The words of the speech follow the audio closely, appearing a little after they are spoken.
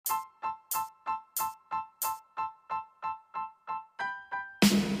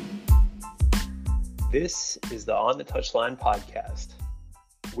This is the On the Touchline podcast.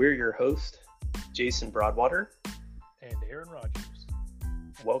 We're your host, Jason Broadwater and Aaron Rogers.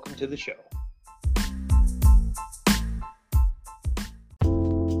 Welcome to the show.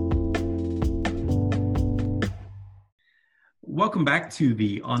 Welcome back to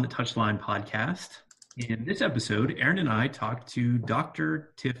the On the Touchline podcast. In this episode, Aaron and I talked to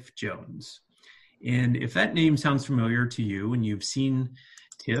Dr. Tiff Jones. And if that name sounds familiar to you and you've seen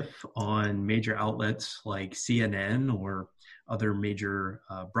Tiff on major outlets like CNN or other major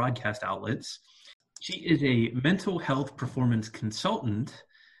broadcast outlets, she is a mental health performance consultant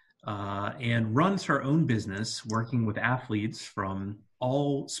and runs her own business working with athletes from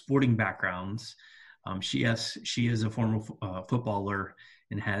all sporting backgrounds. She is a former footballer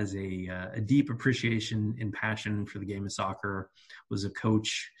and has a deep appreciation and passion for the game of soccer, was a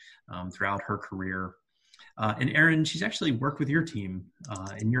coach throughout her career. And Aaron, she's actually worked with your team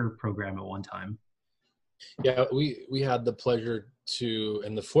in your program at one time. Yeah, we had the pleasure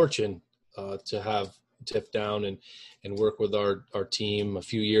and the fortune to have Tiff down and work with our team a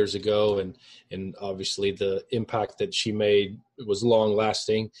few years ago. And obviously the impact that she made was long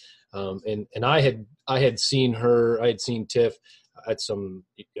lasting. And I had seen Tiff at some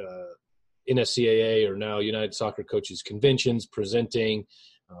NSCAA or now United Soccer Coaches conventions presenting.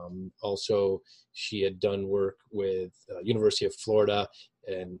 Also, she had done work with University of Florida,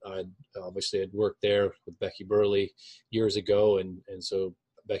 and I obviously had worked there with Becky Burley years ago, and so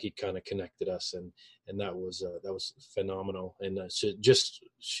Becky kind of connected us, and that was phenomenal. And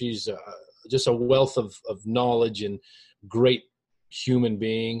she's just a wealth of knowledge and great human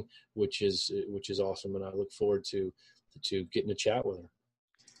being, which is awesome, and I look forward to getting a chat with her.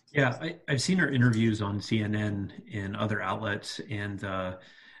 Yeah, I've seen her interviews on CNN and other outlets, and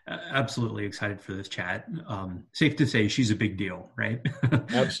absolutely excited for this chat. Safe to say she's a big deal, right?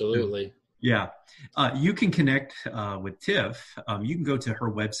 Absolutely. Yeah. You can connect with Tiff. You can go to her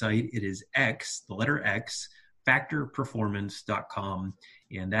website. It is the letter X, factorperformance.com.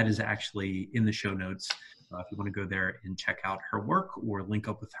 And that is actually in the show notes if you want to go there and check out her work or link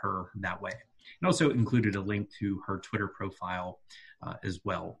up with her that way. And also included a link to her Twitter profile as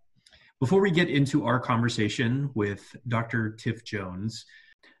well. Before we get into our conversation with Dr. Tiff Jones,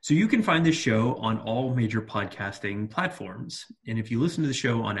 so you can find this show on all major podcasting platforms. And if you listen to the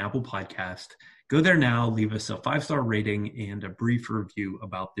show on Apple Podcast, go there now, leave us a 5-star rating and a brief review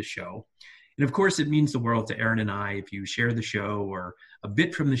about the show. And of course, it means the world to Aaron and I if you share the show or a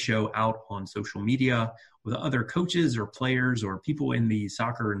bit from the show out on social media with other coaches or players or people in the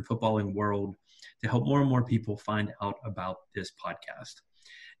soccer and footballing world to help more and more people find out about this podcast.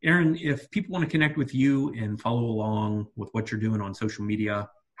 Aaron, if people want to connect with you and follow along with what you're doing on social media,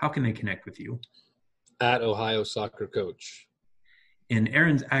 how can they connect with you? At Ohio Soccer Coach. And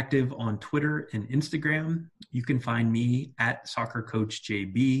Aaron's active on Twitter and Instagram. You can find me at Soccer Coach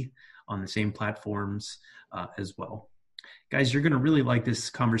JB on the same platforms as well. Guys, you're going to really like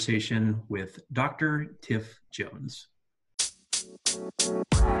this conversation with Dr. Tiff Jones.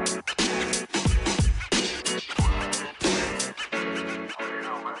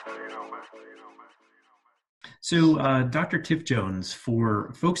 So, Dr. Tiff Jones,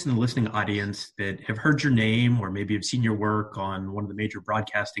 for folks in the listening audience that have heard your name or maybe have seen your work on one of the major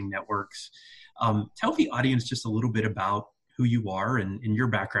broadcasting networks, tell the audience just a little bit about who you are and your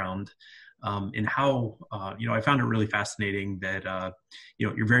background and how, I found it really fascinating that,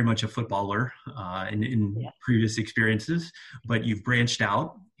 you're very much a footballer in previous experiences, but you've branched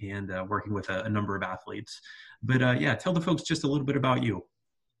out and working with a number of athletes. But, tell the folks just a little bit about you.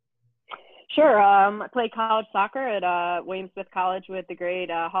 Sure. I played college soccer at William Smith College with the great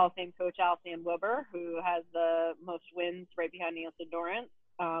Hall of Fame coach Alison Wilbur, who has the most wins right behind Nancy Dorrance,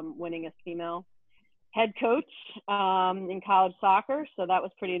 winning as female head coach in college soccer. So that was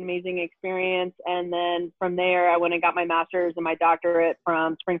pretty amazing experience. And then from there, I went and got my master's and my doctorate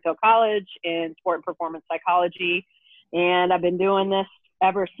from Springfield College in sport and performance psychology. And I've been doing this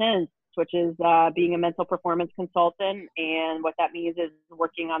ever since, which is being a mental performance consultant. And what that means is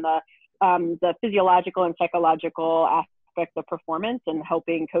working on the physiological and psychological aspects of performance and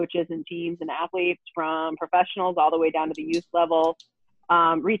helping coaches and teams and athletes from professionals all the way down to the youth level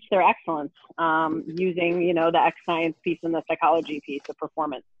reach their excellence using, the X science piece and the psychology piece of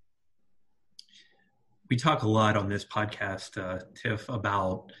performance. We talk a lot on this podcast, Tiff,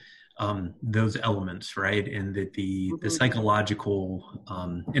 about those elements, right? And that the psychological,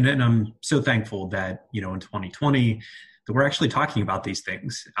 and then I'm so thankful that, in 2020, that we're actually talking about these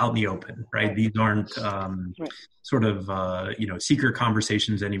things out in the open, right? These aren't sort of, secret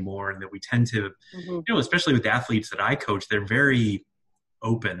conversations anymore. And that we tend to, especially with the athletes that I coach, they're very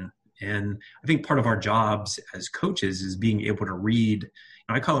open And I think part of our jobs as coaches is being able to read,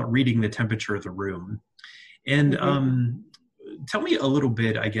 I call it reading the temperature of the room. And tell me a little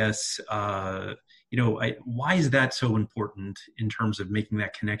bit, I guess, why is that so important in terms of making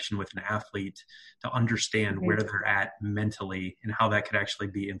that connection with an athlete to understand where they're at mentally and how that could actually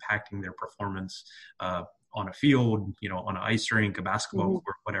be impacting their performance on a field, on an ice rink, a basketball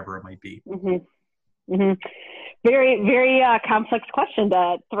court, whatever it might be? Very, very complex question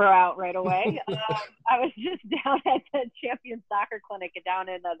to throw out right away. I was just down at the Champion Soccer Clinic down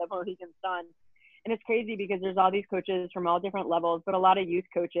in the Mohegan Sun. And it's crazy because there's all these coaches from all different levels, but a lot of youth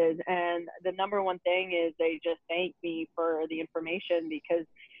coaches. And the number one thing is they just thank me for the information, because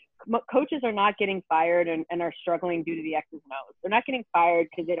coaches are not getting fired and are struggling due to the X's and O's. They're not getting fired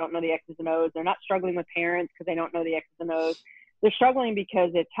because they don't know the X's and O's. They're not struggling with parents because they don't know the X's and O's. They're struggling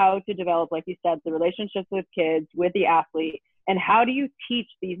because it's how to develop, like you said, the relationships with kids, with the athlete, and how do you teach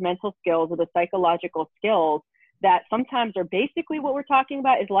these mental skills or the psychological skills that sometimes are basically what we're talking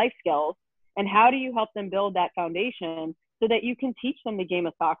about is life skills. And how do you help them build that foundation so that you can teach them the game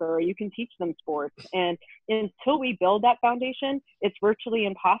of soccer or you can teach them sports? And until we build that foundation, it's virtually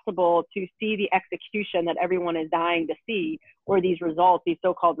impossible to see the execution that everyone is dying to see, or these results, these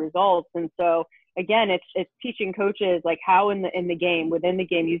so-called results. And so again, it's teaching coaches like how within the game,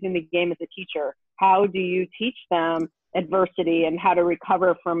 using the game as a teacher, how do you teach them adversity and how to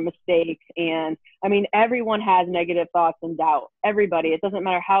recover from mistakes? And I mean, everyone has negative thoughts and doubt. Everybody. It doesn't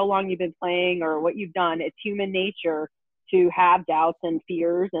matter how long you've been playing or what you've done. It's human nature to have doubts and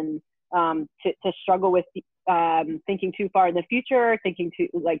fears and to struggle with thinking too far in the future,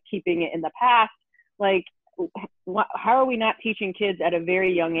 keeping it in the past. Like, how are we not teaching kids at a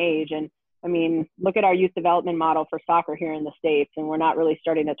very young age? And I mean, look at our youth development model for soccer here in the States, and we're not really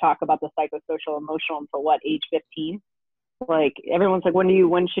starting to talk about the psychosocial emotional until age 15? Like, everyone's like,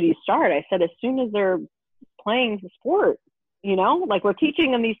 when should you start? I said, as soon as they're playing the sport, like we're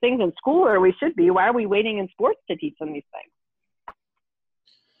teaching them these things in school, or we should be. Why are we waiting in sports to teach them these things?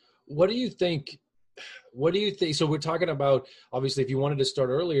 What do you think? So we're talking about, obviously, if you wanted to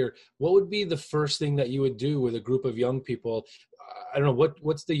start earlier, what would be the first thing that you would do with a group of young people? I don't know,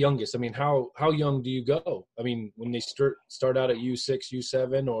 what's the youngest? I mean, how young do you go? I mean, when they start out at U6,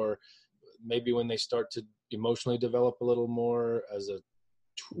 U7, or maybe when they start to emotionally develop a little more as a,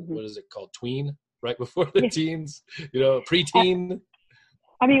 what is it called? Tween, right before the teens, preteen.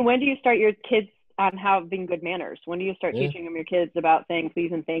 I mean, when do you start your kids on having good manners? When do you start teaching them your kids about saying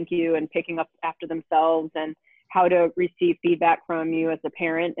please and thank you and picking up after themselves, and how to receive feedback from you as a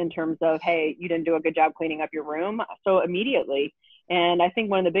parent in terms of, hey, you didn't do a good job cleaning up your room? So immediately. And I think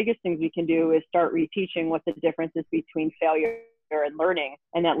one of the biggest things we can do is start reteaching what the difference is between failure and learning,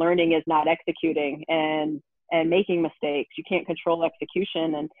 and that learning is not executing and making mistakes. You can't control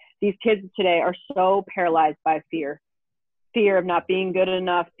execution. And these kids today are so paralyzed by fear of not being good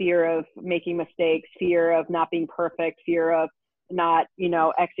enough, fear of making mistakes, fear of not being perfect, fear of not,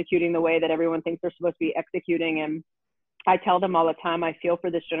 executing the way that everyone thinks they're supposed to be executing. And I tell them all the time, I feel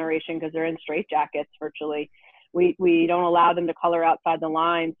for this generation because they're in straitjackets virtually. We don't allow them to color outside the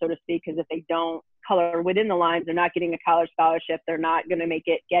lines, so to speak, because if they don't color within the lines, they're not getting a college scholarship. They're not going to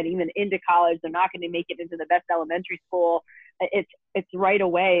get even into college. They're not going to make it into the best elementary school. It's right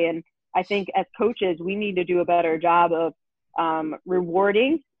away. And I think as coaches, we need to do a better job of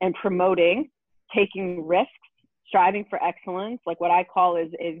rewarding and promoting, taking risks, striving for excellence, like what I call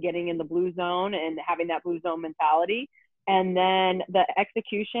is getting in the blue zone and having that blue zone mentality. And then the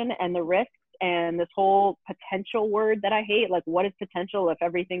execution and the risks and this whole potential word that I hate, like what is potential? If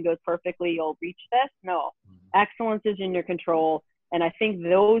everything goes perfectly, you'll reach this. No, excellence is in your control. And I think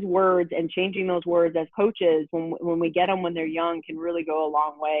those words and changing those words as coaches, when we get them when they're young, can really go a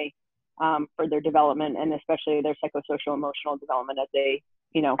long way for their development, and especially their psychosocial emotional development as they,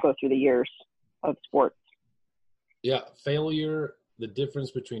 go through the years of sports. Yeah. Failure, the difference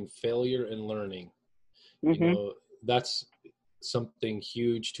between failure and learning, that's something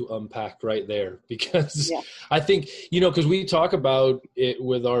huge to unpack right there, because I think, because we talk about it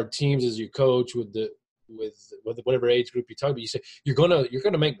with our teams as you coach with whatever age group you talk about, you say, you're going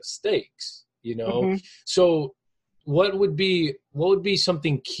to make mistakes, So what would be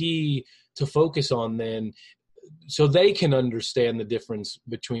something key to focus on then, so they can understand the difference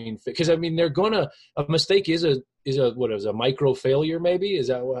between, because I mean, a mistake is a micro failure, maybe? Is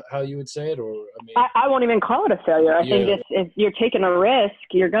that how you would say it? Or I won't even call it a failure. I think if you're taking a risk,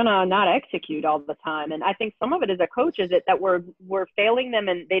 you're gonna not execute all the time. And I think some of it as a coach is that we're failing them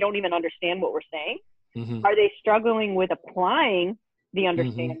and they don't even understand what we're saying. Mm-hmm. Are they struggling with applying the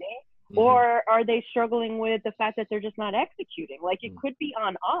understanding? Mm-hmm. Or are they struggling with the fact that they're just not executing? Like, it could be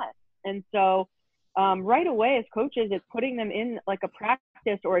on us. And so right away as coaches, it's putting them in like a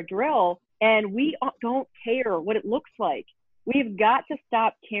practice or a drill, and we don't care what it looks like. We've got to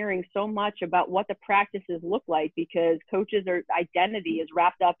stop caring so much about what the practices look like, because coaches' identity is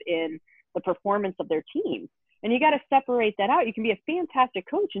wrapped up in the performance of their team. And you got to separate that out. You can be a fantastic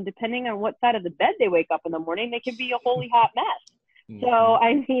coach, and depending on what side of the bed they wake up in the morning, they can be a holy hot mess. So,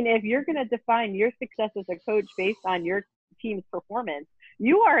 I mean, if you're going to define your success as a coach based on your team's performance,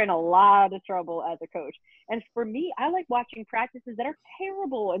 you are in a lot of trouble as a coach. And for me, I like watching practices that are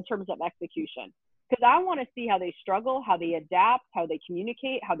terrible in terms of execution, because I want to see how they struggle, how they adapt, how they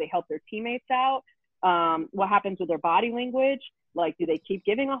communicate, how they help their teammates out, what happens with their body language. Like, do they keep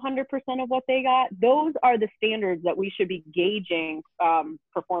giving 100% of what they got? Those are the standards that we should be gauging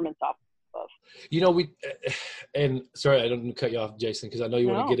performance off of. You know, and sorry, I don't cut you off, Jason, because I know you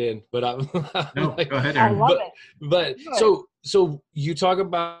want to get in, but I'm no, like, go ahead, Aaron. I love it. But so you talk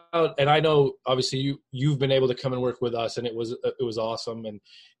about, and I know obviously you've been able to come and work with us, and it was awesome,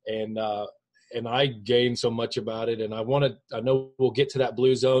 and I gained so much about it, and I know we'll get to that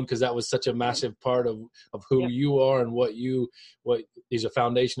blue zone, because that was such a massive part of who you are and what is a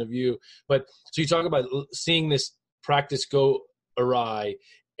foundation of you. But so you talk about seeing this practice go awry,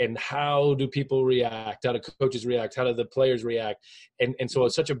 and how do people react? How do coaches react? How do the players react? And so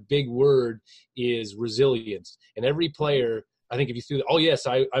such a big word is resilience. And every player, I think if you threw, oh yes,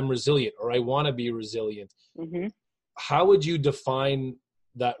 I'm resilient, or I want to be resilient. Mm-hmm. How would you define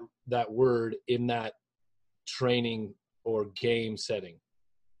that word in that training or game setting?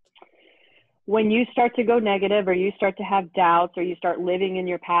 When you start to go negative, or you start to have doubts, or you start living in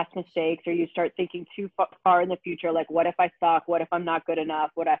your past mistakes, or you start thinking too far in the future, like, what if I suck? What if I'm not good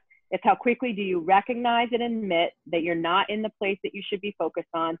enough? It's how quickly do you recognize and admit that you're not in the place that you should be focused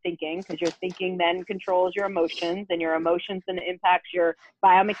on thinking, because your thinking then controls your emotions, and your emotions then impacts your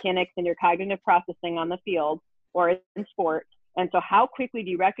biomechanics and your cognitive processing on the field or in sport. And so how quickly do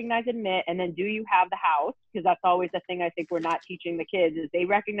you recognize, admit, and then do you have the house? Because that's always the thing I think we're not teaching the kids, is they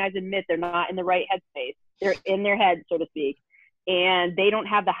recognize, admit they're not in the right headspace. They're in their head, so to speak, and they don't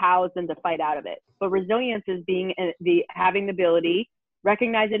have the house and to fight out of it. But resilience is having the ability,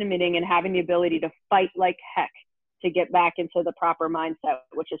 recognizing, admitting, and having the ability to fight like heck to get back into the proper mindset,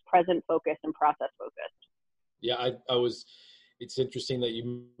 which is present focus and process focused. Yeah, it's interesting that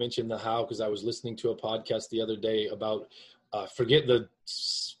you mentioned the how, because I was listening to a podcast the other day about forget the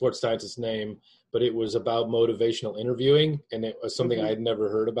sports scientist's name, but it was about motivational interviewing, and it was something I had never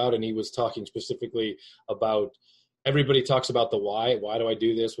heard about. And he was talking specifically about, everybody talks about the why do I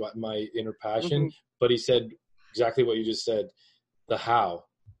do this, what my inner passion, but he said exactly what you just said, the how.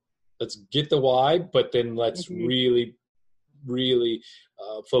 Let's get the why, but then let's really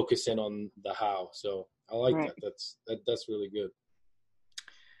focus in on the how. So I like that. That's really good.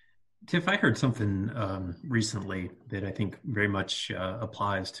 Tiff, I heard something recently that I think very much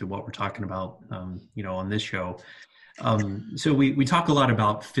applies to what we're talking about, on this show. So we talk a lot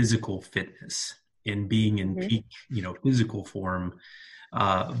about physical fitness and being in peak, physical form.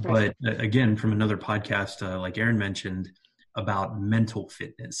 But again, from another podcast, like Aaron mentioned, about mental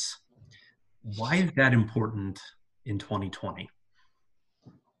fitness. Why is that important in 2020?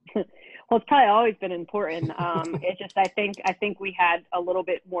 Well, it's probably always been important. It's just, I think we had a little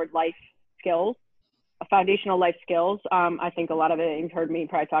bit more life skills, foundational life skills. I think a lot of it, you've heard me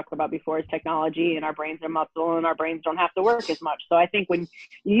probably talk about before, is technology, and our brains are muscle, and our brains don't have to work as much. So I think when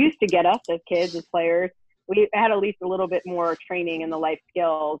you used to get us as kids, as players, we had at least a little bit more training in the life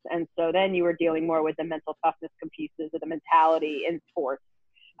skills. And so then you were dealing more with the mental toughness pieces of the mentality in sports.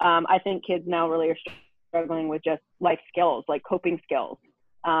 I think kids now really are struggling with just life skills, like coping skills.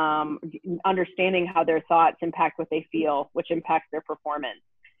 Understanding how their thoughts impact what they feel, which impacts their performance.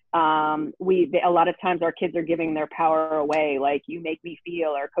 A lot of times our kids are giving their power away, like, you make me feel,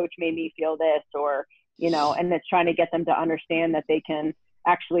 or coach made me feel this, or, and it's trying to get them to understand that they can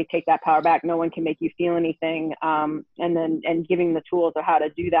actually take that power back. No one can make you feel anything. And giving the tools of how to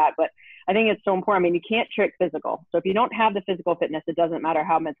do that. But I think it's so important. I mean, you can't trick physical. So if you don't have the physical fitness, it doesn't matter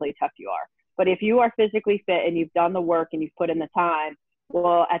how mentally tough you are. But if you are physically fit and you've done the work and you've put in the time,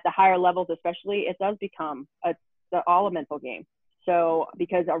 well, at the higher levels especially, it does become all a mental game. So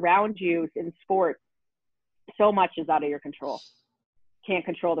because around you in sports, so much is out of your control. Can't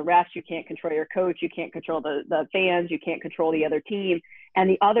control the refs, you can't control your coach, you can't control the fans, you can't control the other team. And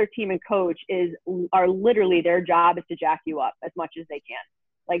the other team and coach are literally, their job is to jack you up as much as they can.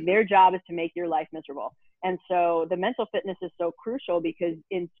 Like, their job is to make your life miserable. And so the mental fitness is so crucial, because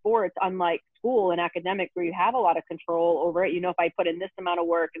in sports, unlike school and academics, where you have a lot of control over it, if I put in this amount of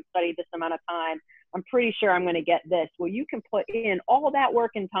work and study this amount of time, I'm pretty sure I'm going to get this. Well, you can put in all that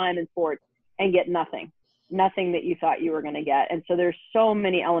work and time in sports and get nothing that you thought you were going to get. And so there's so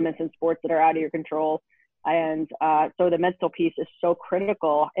many elements in sports that are out of your control. And so the mental piece is so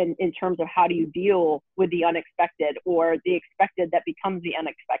critical in terms of how do you deal with the unexpected or the expected that becomes the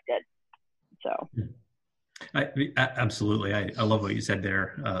unexpected. So. Absolutely. I love what you said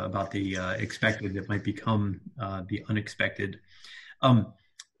there about the expected that might become the unexpected.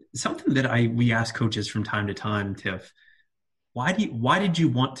 Something that we ask coaches from time to time, Tiff, why did you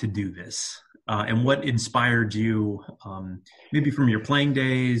want to do this? And what inspired you, maybe from your playing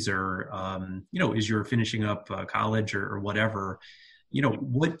days or, as you're finishing up college or whatever,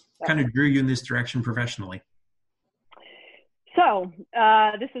 what kind of drew you in this direction professionally? So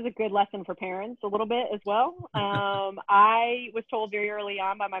this is a good lesson for parents a little bit as well. I was told very early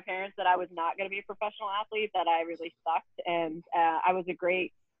on by my parents that I was not going to be a professional athlete, that I really sucked. And I was a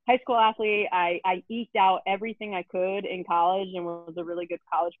great high school athlete. I eked out everything I could in college and was a really good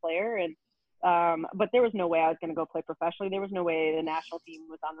college player. And but there was no way I was going to go play professionally. There was no way the national team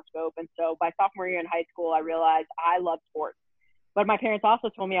was on the scope. And so by sophomore year in high school, I realized I loved sports. But my parents also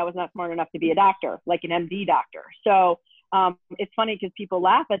told me I was not smart enough to be a doctor, like an MD doctor. So it's funny because people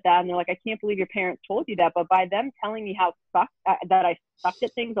laugh at that and they're like, I can't believe your parents told you that. But by them telling me that I sucked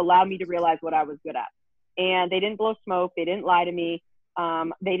at things allowed me to realize what I was good at. And they didn't blow smoke. They didn't lie to me.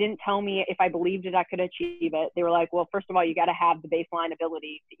 They didn't tell me if I believed it, I could achieve it. They were like, well, first of all, you got to have the baseline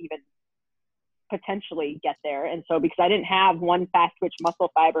ability to even potentially get there. And so because I didn't have one fast twitch muscle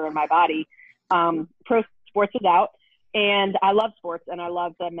fiber in my body, pro sports is out. And I love sports and I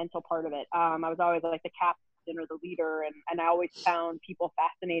love the mental part of it. I was always like the captain or the leader, and I always found people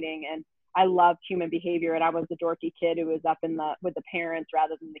fascinating, and I loved human behavior. And I was the dorky kid who was up with the parents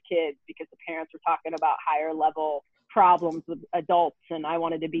rather than the kids, because the parents were talking about higher level problems with adults, and I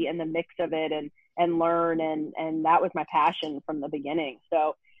wanted to be in the mix of it and learn, and that was my passion from the beginning.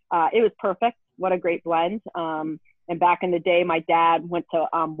 So it was perfect. What a great blend. And back in the day, my dad went to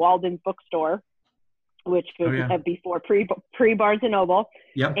Walden's bookstore, which was before pre Barnes and Noble.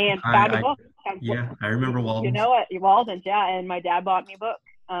 Yep. And found a book. I remember Walden's. You know what? Walden's, yeah. And my dad bought me a book.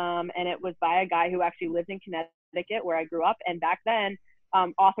 And it was by a guy who actually lived in Connecticut, where I grew up. And back then,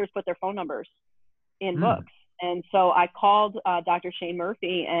 authors put their phone numbers in books. And so I called Dr. Shane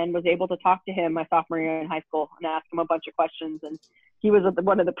Murphy and was able to talk to him my sophomore year in high school and ask him a bunch of questions. And he was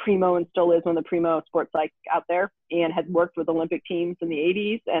one of the primo, and still is one of the primo sports psych out there, and had worked with Olympic teams in the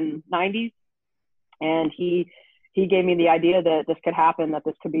 80s and 90s. And he gave me the idea that this could happen, that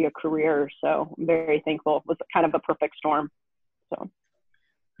this could be a career. So I'm very thankful. It was kind of a perfect storm. So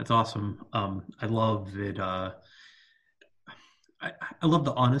that's awesome. I love it. I love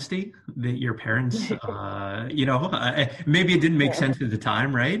the honesty that your parents, maybe it didn't make sense at the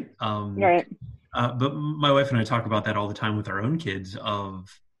time, right? Right. But my wife and I talk about that all the time with our own kids of,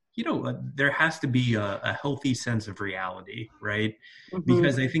 there has to be a healthy sense of reality, right? Mm-hmm.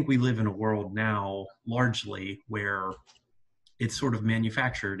 Because I think we live in a world now largely where it's sort of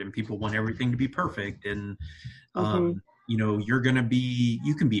manufactured and people want everything to be perfect. And,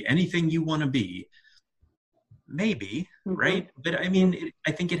 you can be anything you want to be. Maybe, right? But I mean,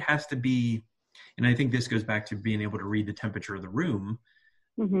 I think it has to be, and I think this goes back to being able to read the temperature of the room.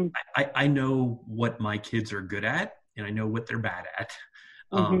 Mm-hmm. I know what my kids are good at, and I know what they're bad at.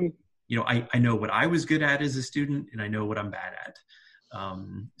 I know what I was good at as a student, and I know what I'm bad at.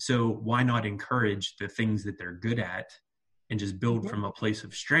 So why not encourage the things that they're good at and just build from a place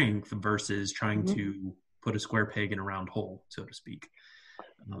of strength versus trying to put a square peg in a round hole, so to speak.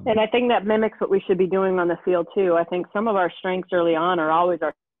 And I think that mimics what we should be doing on the field too. I think some of our strengths early on are always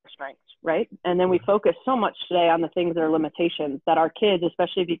our strengths, right? And then we focus so much today on the things that are limitations, that our kids,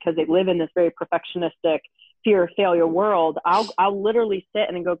 especially because they live in this very perfectionistic, fear of failure world, I'll literally sit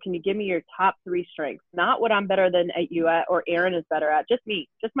and go, can you give me your top 3 strengths? Not what I'm better than at you at, or Aaron is better at, just me,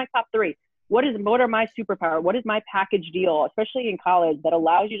 just my top 3. What are my superpower? What is my package deal, especially in college, that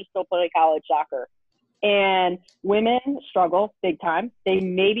allows you to still play college soccer? And women struggle big time. They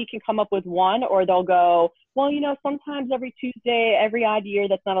maybe can come up with one, or they'll go, well, sometimes every Tuesday, every odd year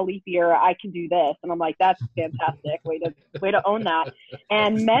that's not a leap year, I can do this. And I'm like, that's fantastic. Way to own that.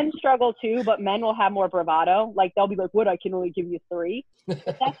 And men struggle too, but men will have more bravado. Like they'll be like, I can only give you 3.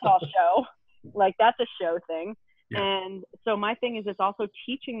 That's all show. Like that's a show thing. Yeah. And so my thing is, it's also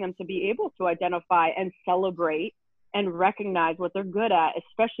teaching them to be able to identify and celebrate and recognize what they're good at,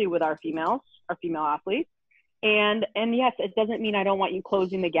 especially with our female athletes. And yes, it doesn't mean I don't want you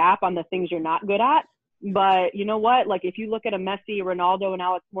closing the gap on the things you're not good at. But you know what? Like if you look at a Messi, Ronaldo, and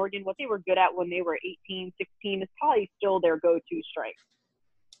Alex Morgan, what they were good at when they were 18, 16 is probably still their go-to strength.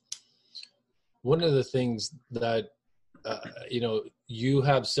 one of the things that, you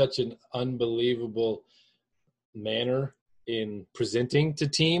have such an unbelievable manner in presenting to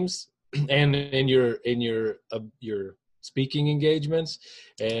teams and in your speaking engagements.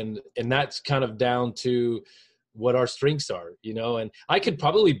 And that's kind of down to what our strengths are, and I could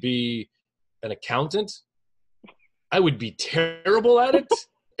probably be an accountant. I would be terrible at it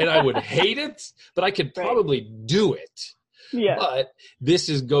and I would hate it, but I could probably do it. Yeah. But this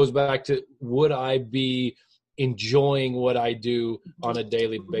goes back to, would I be enjoying what I do on a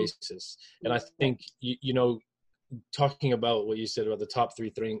daily basis? And I think, talking about what you said about the top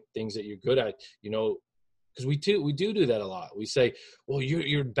three things that you're good at, because we do that a lot. We say, well,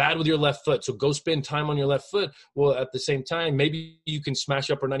 you're bad with your left foot, so go spend time on your left foot. Well, at the same time, maybe you can smash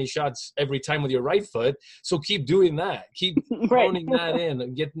upper 90 shots every time with your right foot. So keep doing that. Keep honing that in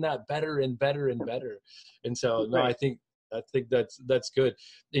and getting that better and better and better. And so, no, I think that's good.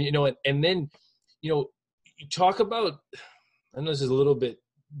 And then, you talk about, I know this is a little bit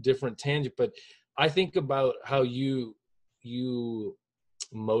different tangent, but I think about how you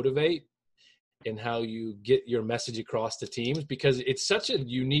motivate and how you get your message across to teams, because it's such a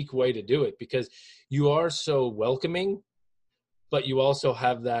unique way to do it, because you are so welcoming, but you also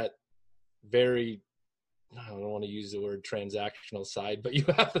have that very, I don't want to use the word transactional side, but you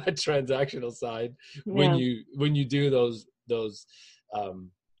have that transactional side when you do those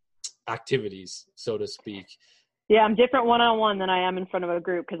activities, so to speak. Yeah, I'm different one-on-one than I am in front of a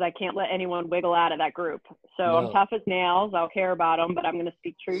group, because I can't let anyone wiggle out of that group. So I'm tough as nails. I'll care about them, but I'm going to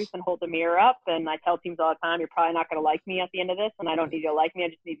speak truth and hold the mirror up. And I tell teams all the time, you're probably not going to like me at the end of this, and I don't need you to like me. I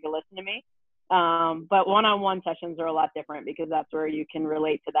just need you to listen to me. But one-on-one sessions are a lot different, because that's where you can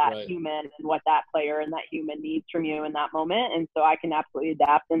relate to that human and what that player and that human needs from you in that moment. And so I can absolutely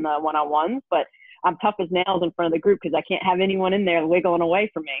adapt in the one-on-ones, but I'm tough as nails in front of the group, because I can't have anyone in there wiggling away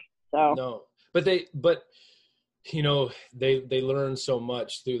from me. So no, but they learn so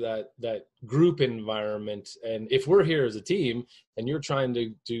much through that group environment. And if we're here as a team and you're trying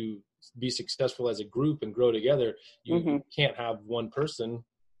to be successful as a group and grow together, you can't have one person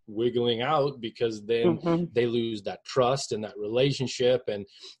wiggling out, because then they lose that trust and that relationship. And,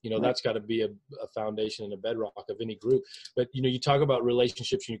 that's got to be a foundation and a bedrock of any group. But, you talk about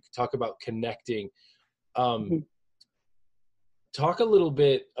relationships and you talk about connecting. Talk a little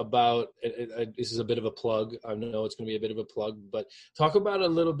bit about, this is a bit of a plug. I know it's going to be a bit of a plug, but talk about a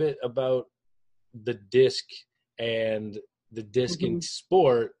little bit about the disc and the discing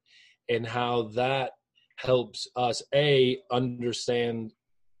sport, and how that helps us, understand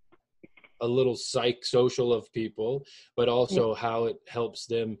a little social of people, but also how it helps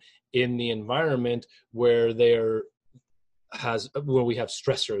them in the environment where we have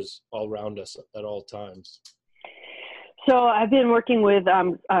stressors all around us at all times. So I've been working with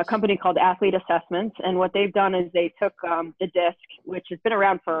a company called Athlete Assessments, and what they've done is they took the disc, which has been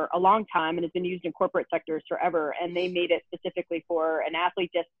around for a long time and has been used in corporate sectors forever, and they made it specifically for an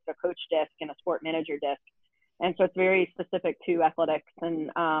athlete disc, a coach disc, and a sport manager disc. And so it's very specific to athletics. And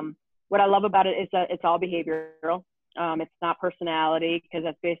what I love about it is that it's all behavioral. It's not personality, because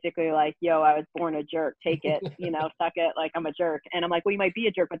that's basically like, yo, I was born a jerk, take it, suck it, like I'm a jerk. And I'm like, well, you might be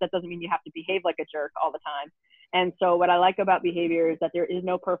a jerk, but that doesn't mean you have to behave like a jerk all the time. And so what I like about behavior is that there is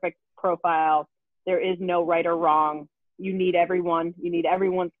no perfect profile. There is no right or wrong. You need everyone. You need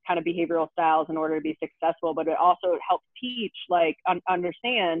everyone's kind of behavioral styles in order to be successful, but it also helps teach,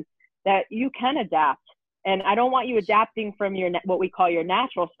 understand that you can adapt. And I don't want you adapting from what we call your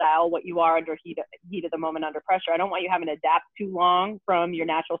natural style, what you are under heat of the moment under pressure. I don't want you having to adapt too long from your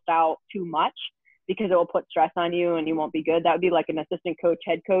natural style too much, because it will put stress on you and you won't be good. That would be like an assistant coach,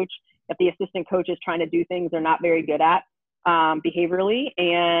 head coach. If the assistant coach is trying to do things they're not very good at behaviorally,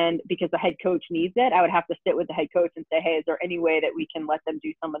 and because the head coach needs it, I would have to sit with the head coach and say, hey, is there any way that we can let them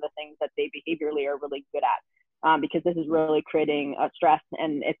do some of the things that they behaviorally are really good at? Because this is really creating a stress,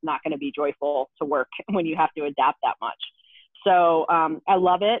 and it's not going to be joyful to work when you have to adapt that much. So I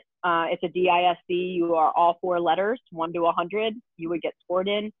love it. It's a DISC. You are all four letters, 1 to 100. You would get scored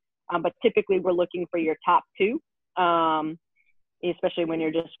in. But typically we're looking for your top two, especially when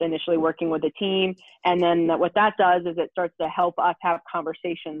you're just initially working with a team. And then what that does is it starts to help us have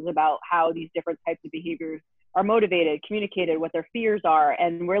conversations about how these different types of behaviors are motivated, communicated, what their fears are.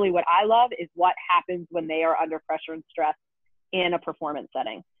 And really what I love is what happens when they are under pressure and stress in a performance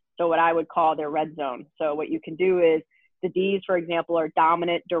setting. So what I would call their red zone. So what you can do is the D's, for example, are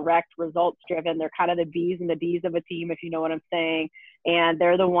dominant, direct, results driven. They're kind of the B's and the D's of a team, if you know what I'm saying. And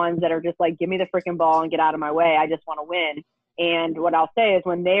they're the ones that are just like, give me the freaking ball and get out of my way. I just want to win. And what I'll say is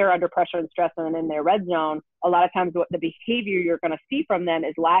when they are under pressure and stress and in their red zone, a lot of times what the behavior you're going to see from them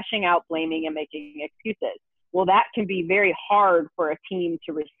is lashing out, blaming, and making excuses. Well, that can be very hard for a team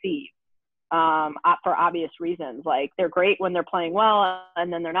to receive for obvious reasons. Like they're great when they're playing well,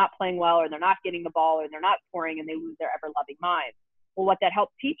 and then they're not playing well, or they're not getting the ball, or they're not scoring, and they lose their ever-loving mind. Well, what that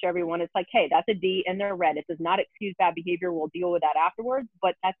helps teach everyone is like, hey, that's a D and they're red. It does not excuse bad behavior. We'll deal with that afterwards,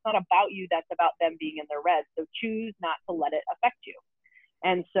 but that's not about you. That's about them being in their red. So choose not to let it affect you.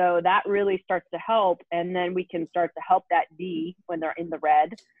 And so that really starts to help. And then we can start to help that D when they're in the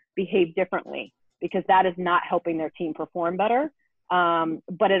red behave differently, because that is not helping their team perform better.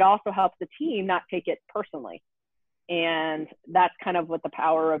 But it also helps the team not take it personally. And that's kind of what the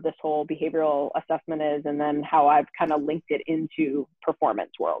power of this whole behavioral assessment is, and then how I've kind of linked it into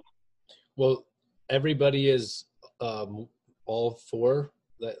performance world. Well, everybody is all for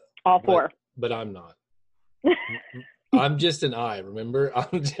that. All four. But I'm not. I'm just an I, remember?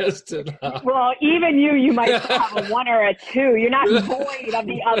 I'm just an I. Well, even you might have a 1 or a 2. You're not void of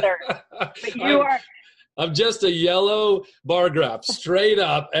the other. But I'm just a yellow bar graph, straight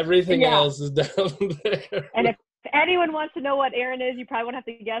up. Everything else is down there. And if anyone wants to know what Aaron is, you probably won't have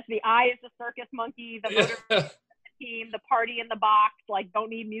to guess. The I is the circus monkey, the motor team, the party in the box, like don't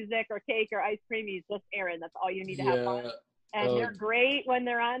need music or cake or ice cream. He's just Aaron. That's all you need to have fun. And they're great when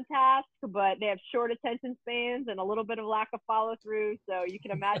they're on task, but they have short attention spans and a little bit of lack of follow through. So you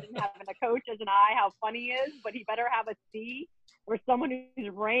can imagine having a coach as an I, how funny he is, but he better have a C or someone who's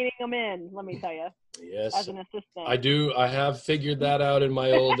reining them in, let me tell you. Yes. As an assistant. I do. I have figured that out in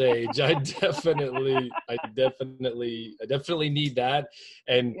my old age. I definitely need that.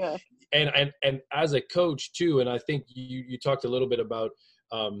 And as a coach too, and I think you talked a little bit about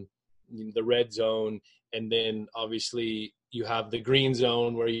the red zone, and then obviously you have the green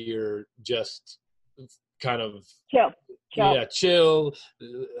zone where you're just kind of chill,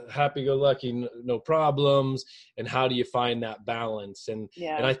 happy-go-lucky, no problems. And how do you find that balance? And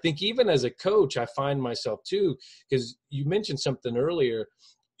I think even as a coach, I find myself too, because you mentioned something earlier.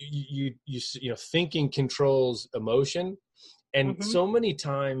 You know, thinking controls emotion, and so many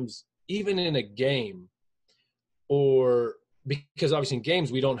times, even in a game, or because obviously in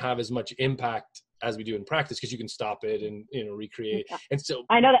games we don't have as much impact as we do in practice, because you can stop it and recreate. And so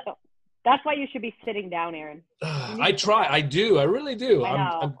I know that. That's why you should be sitting down, Aaron. I try. I do. I really do.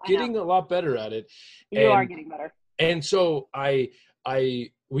 I'm getting a lot better at it. You are getting better. And so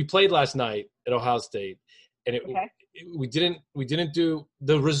we played last night at Ohio State, and we didn't do,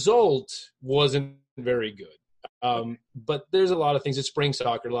 the result wasn't very good. But there's a lot of things. It's spring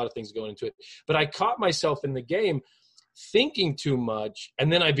soccer, a lot of things going into it. But I caught myself in the game thinking too much,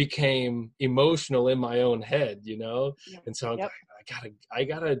 and then I became emotional in my own head, And so I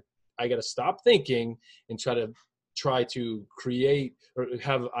gotta stop thinking and try to create or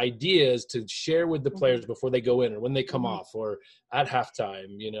have ideas to share with the players before they go in or when they come off or at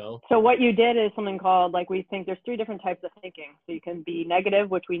halftime, So what you did is something called, like, we think there's 3 different types of thinking. So you can be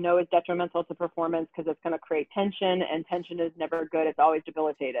negative, which we know is detrimental to performance because it's going to create tension, and tension is never good. It's always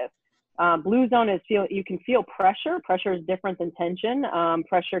debilitative. Blue zone is you can feel pressure. Pressure is different than tension.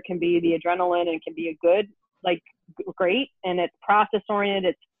 Pressure can be the adrenaline and can be a good, great, and it's process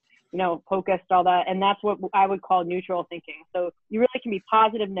oriented. It's focused, all that. And that's what I would call neutral thinking. So you really can be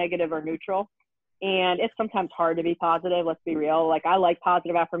positive, negative, or neutral. And it's sometimes hard to be positive. Let's be real. Like, I like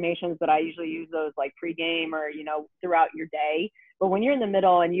positive affirmations, but I usually use those like pregame or, throughout your day. But when you're in the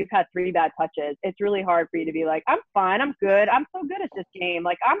middle and you've had 3 bad touches, it's really hard for you to be like, I'm fine. I'm good. I'm so good at this game.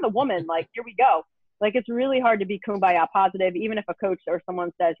 Like, I'm the woman. Like, here we go. Like, it's really hard to be kumbaya positive, even if a coach or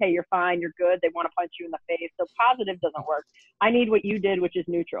someone says, hey, you're fine, you're good. They want to punch you in the face. So positive doesn't work. I need what you did, which is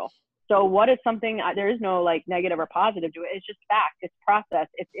neutral. So what is something, there is no like negative or positive to it. It's just fact. It's process.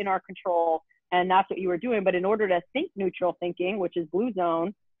 It's in our control. And that's what you were doing. But in order to think neutral thinking, which is blue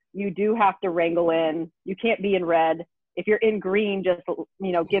zone, you do have to wrangle in. You can't be in red. If you're in green, just,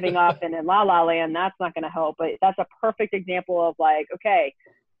 giving up and in la la land, that's not going to help. But that's a perfect example of like, okay,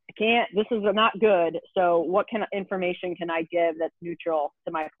 this is not good. So what information can I give that's neutral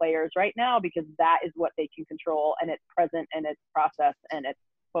to my players right now? Because that is what they can control, and it's present, and it's process, and it's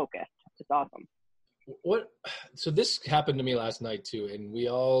focused. It's awesome. So this happened to me last night too, and we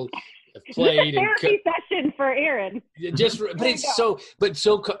all have played. Therapy session for Aaron.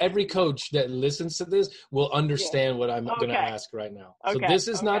 Every coach that listens to this will understand what I'm going to ask right now. So this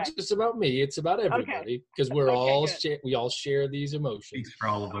is not just about me; it's about everybody, because we all share these emotions. Speaks for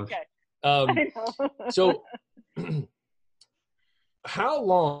all of us. So, how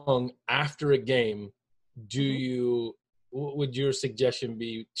long after a game would your suggestion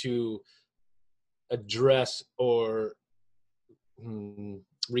be to address or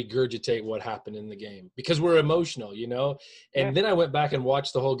regurgitate what happened in the game because we're emotional, And then I went back and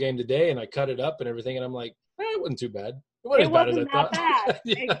watched the whole game today, and I cut it up and everything, and I'm like, it wasn't too bad. It wasn't as bad as I thought. Bad.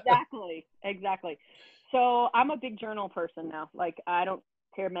 Yeah. Exactly. So I'm a big journal person now. Like, I don't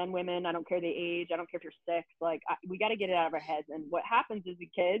care men, women. I don't care the age. I don't care if you're 6. Like, we got to get it out of our heads. And what happens is the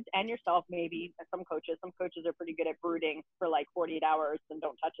kids and yourself, maybe some coaches are pretty good at brooding for like 48 hours and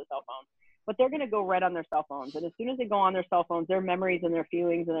don't touch a cell phone. But they're going to go right on their cell phones. And as soon as they go on their cell phones, their memories and their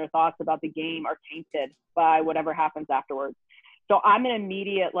feelings and their thoughts about the game are tainted by whatever happens afterwards. So I'm an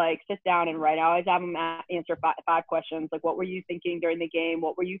immediate, sit down and write. I always have them answer 5 questions. Like, what were you thinking during the game?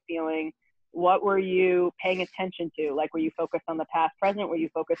 What were you feeling? What were you paying attention to? Like, were you focused on the past, present? Were you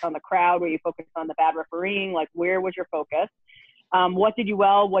focused on the crowd? Were you focused on the bad refereeing? Like, where was your focus? What did you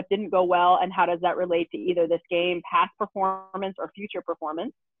well? What didn't go well? And how does that relate to either this game, past performance, or future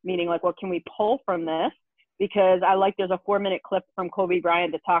performance? Meaning, like, what can we pull from this? Because there's a 4-minute clip from Kobe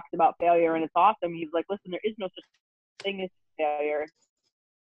Bryant that talks about failure, and it's awesome. He's like, listen, there is no such thing as failure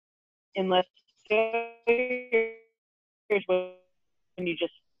unless failure is when you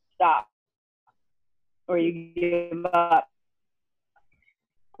just stop or you give up.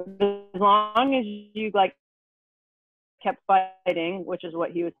 As long as you kept fighting, which is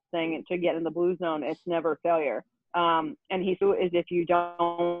what he was saying, to get in the blue zone, it's never failure. And he is if you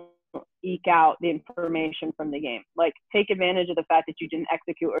don't eke out the information from the game. Like, take advantage of the fact that you didn't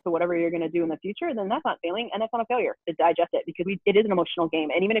execute or whatever you're going to do in the future, then that's not failing and that's not a failure. To digest it, because it is an emotional game.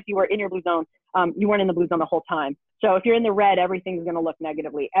 And even if you were in your blue zone, you weren't in the blue zone the whole time. So if you're in the red, everything's going to look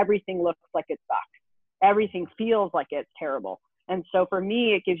negatively. Everything looks like it sucks. Everything feels like it's terrible. And so for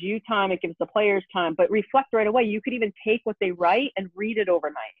me, it gives you time, it gives the players time, but reflect right away. You could even take what they write and read it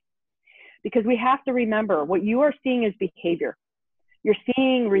overnight. Because we have to remember, what you are seeing is behavior. You're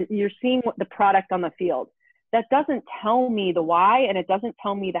seeing what the product on the field. That doesn't tell me the why, and it doesn't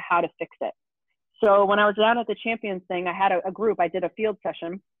tell me the how to fix it. So when I was down at the Champions thing, I had a group. I did a field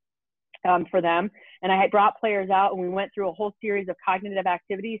session for them, and I had brought players out, and we went through a whole series of cognitive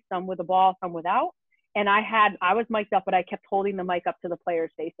activities, some with the ball, some without. And I was mic'd up, but I kept holding the mic up to the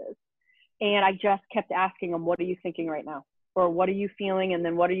players' faces. And I just kept asking them, what are you thinking right now? Or what are you feeling? And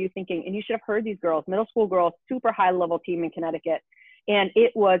then what are you thinking? And you should have heard these girls, middle school girls, super high level team in Connecticut. And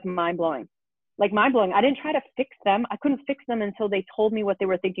it was mind blowing. Like, mind blowing. I didn't try to fix them. I couldn't fix them until they told me what they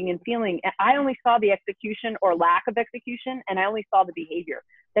were thinking and feeling. And I only saw the execution or lack of execution, and I only saw the behavior.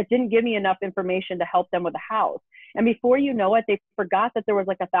 That didn't give me enough information to help them with the hows. And before you know it, they forgot that there was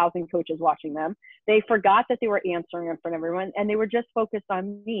 1,000 coaches watching them. They forgot that they were answering in front of everyone, and they were just focused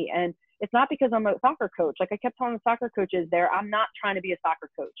on me. And it's not because I'm a soccer coach. Like, I kept telling the soccer coaches there, I'm not trying to be a soccer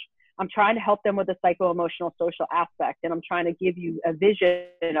coach. I'm trying to help them with the psycho-emotional social aspect, and I'm trying to give you a vision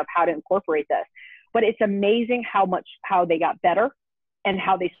of how to incorporate this. But it's amazing how they got better and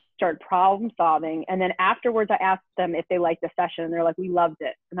how they started problem solving. And then afterwards, I asked them if they liked the session, and they're like, we loved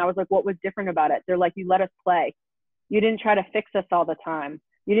it. And I was like, what was different about it? They're like, you let us play. You didn't try to fix us all the time.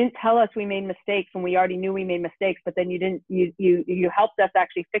 You didn't tell us we made mistakes when we already knew we made mistakes, but then you helped us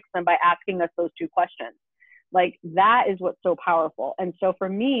actually fix them by asking us those 2 questions. Like, that is what's so powerful. And so for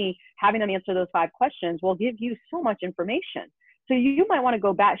me, having them answer those 5 questions will give you so much information. So you might want to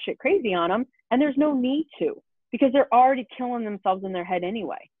go batshit crazy on them, and there's no need to, because they're already killing themselves in their head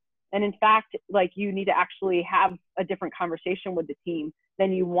anyway. And in fact, you need to actually have a different conversation with the team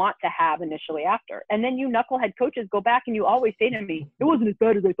than you want to have initially after. And then you knucklehead coaches go back and you always say to me, it wasn't as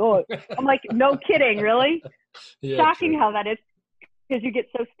bad as I thought. I'm like, no kidding, really? Yeah, shocking true. How that is, because you get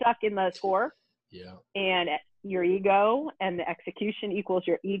so stuck in the score. Yeah. And your ego and the execution equals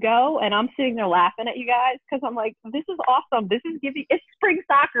your ego. And I'm sitting there laughing at you guys because I'm like, this is awesome. It's spring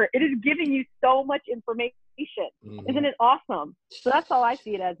soccer. It is giving you so much information. Mm-hmm. Isn't it awesome? So that's all I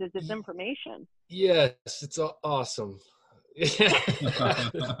see it as, is it's information. Yes, it's awesome.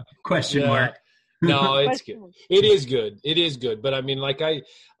 Question mark. No, it's good. It is good. It is good. But I mean,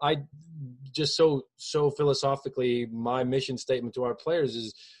 I just so philosophically, my mission statement to our players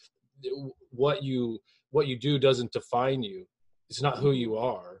is what you do doesn't define you. It's not who you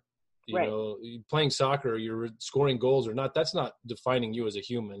are. You right. know, playing soccer, you're scoring goals or not, that's not defining you as a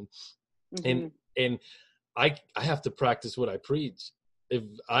human. Mm-hmm. And I have to practice what I preach. If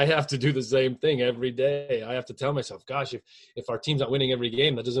I have to do the same thing every day, I have to tell myself, gosh, if our team's not winning every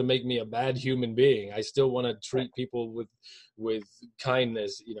game, that doesn't make me a bad human being. I still want to treat people with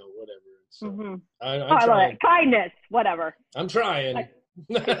kindness, whatever. So mm-hmm. I'm trying. Kindness, whatever. I'm trying.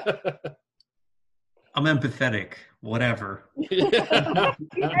 I'm empathetic, whatever. There's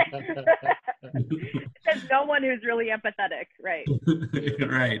no one who's really empathetic, right?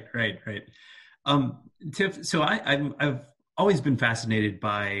 Right. Tiff, so I've always been fascinated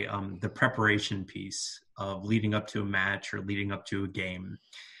by the preparation piece of leading up to a match or leading up to a game.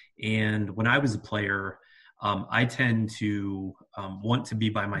 And when I was a player, I tend to want to be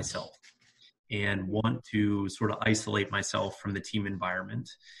by myself and want to sort of isolate myself from the team environment.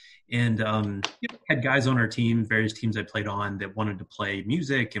 And had guys on our team, various teams I played on, that wanted to play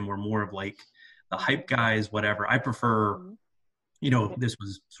music and were more of like the hype guys, whatever. I prefer, this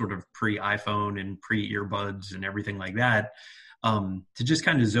was sort of pre-iPhone and pre-earbuds and everything like that, to just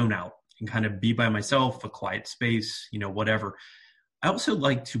kind of zone out and kind of be by myself, a quiet space, whatever. I also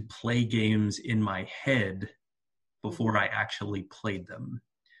like to play games in my head before I actually played them.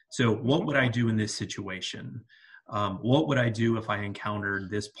 So what would I do in this situation? What would I do if I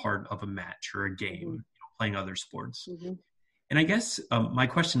encountered this part of a match or a game, playing other sports? And I guess my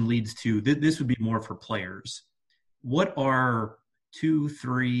question leads to, this would be more for players. What are 2,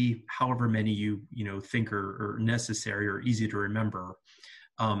 3, however many you think are necessary or easy to remember,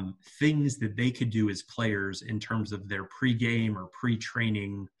 things that they could do as players in terms of their pre-game or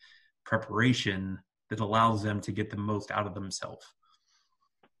pre-training preparation that allows them to get the most out of themselves?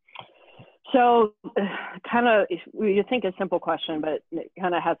 So kind of, you think a simple question, but it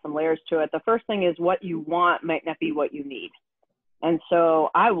kind of has some layers to it. The first thing is what you want might not be what you need. And so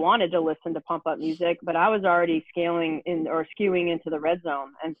I wanted to listen to pump up music, but I was already skewing into the red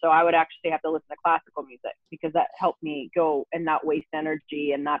zone. And so I would actually have to listen to classical music because that helped me go and not waste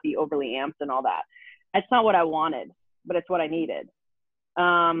energy and not be overly amped and all that. That's not what I wanted, but it's what I needed.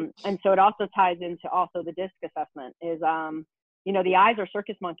 And so it also ties into also the DISC assessment is, the eyes are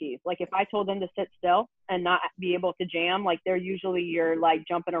circus monkeys. Like if I told them to sit still and not be able to jam, like you're like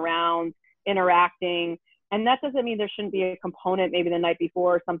jumping around, interacting. And that doesn't mean there shouldn't be a component maybe the night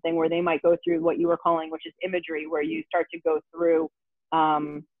before or something where they might go through what you were calling, which is imagery, where you start to go through,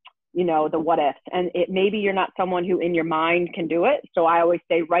 the what ifs. And maybe you're not someone who in your mind can do it. So I always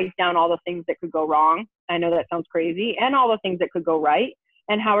say, write down all the things that could go wrong. I know that sounds crazy, and all the things that could go right.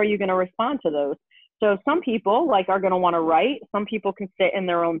 And how are you going to respond to those? So some people are going to want to write. Some people can sit in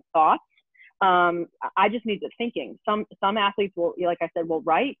their own thoughts. I just need the thinking. Some athletes will, like I said, will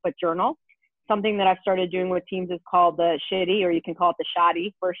write, but journal. Something that I've started doing with teams is called the shitty, or you can call it the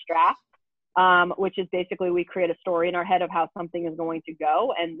shoddy first draft, which is basically we create a story in our head of how something is going to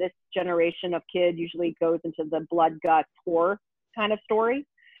go. And this generation of kid usually goes into the blood, guts, war kind of story.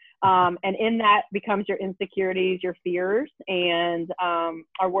 And in that becomes your insecurities, your fears, and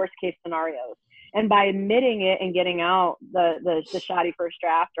our worst case scenarios. And by admitting it and getting out the shoddy first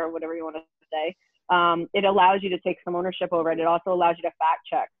draft, or whatever you want to say, it allows you to take some ownership over it. It also allows you to fact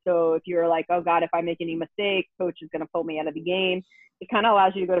check. So if you're like, oh God, if I make any mistakes, coach is going to pull me out of the game. It kind of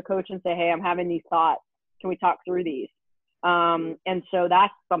allows you to go to coach and say, hey, I'm having these thoughts. Can we talk through these? And so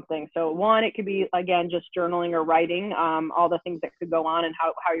that's something. So one, it could be, again, just journaling or writing, all the things that could go on and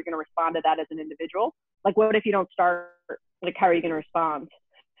how you're going to respond to that as an individual. Like, what if you don't start? Like, how are you going to respond?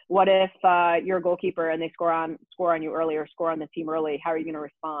 What if you're a goalkeeper and they score on you early or score on the team early? How are you going to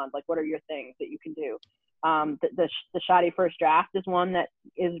respond? Like, what are your things that you can do? The shoddy first draft is one that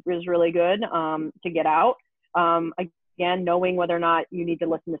is really good to get out. Again, knowing whether or not you need to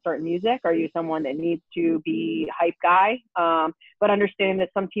listen to certain music. Are you someone that needs to be hype guy? But understanding that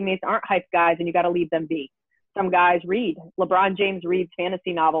some teammates aren't hype guys and you got to leave them be. Some guys read. LeBron James reads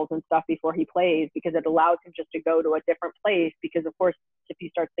fantasy novels and stuff before he plays because it allows him just to go to a different place. Because, of course, if he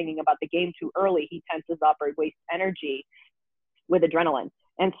starts thinking about the game too early, he tenses up or wastes energy with adrenaline.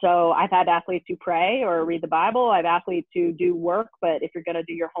 And so I've had athletes who pray or read the Bible. I've athletes who do work. But if you're going to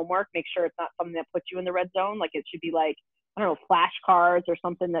do your homework, make sure it's not something that puts you in the red zone. Like it should be like, I don't know, flashcards or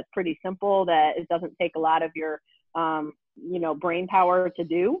something that's pretty simple that it doesn't take a lot of your, brain power to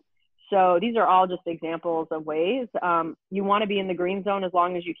do. So these are all just examples of ways. You want to be in the green zone as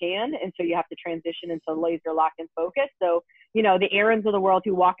long as you can. And so you have to transition into laser lock and focus. So, the Aarons of the world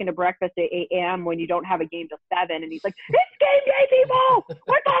who walk into breakfast at 8 a.m. when you don't have a game till 7 and he's like, it's game day, people.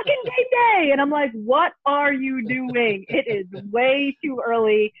 We're talking game day. And I'm like, what are you doing? It is way too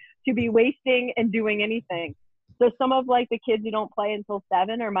early to be wasting and doing anything. So some of the kids who don't play until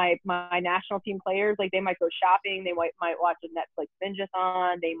 7 or my national team players, they might go shopping. They might watch a Netflix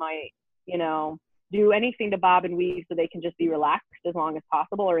binge-a-thon. They might, do anything to bob and weave so they can just be relaxed as long as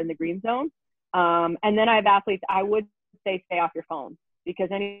possible or in the green zone. And then I have athletes, I would say stay off your phone because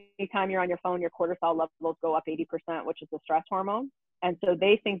anytime you're on your phone, your cortisol levels go up 80%, which is the stress hormone. And so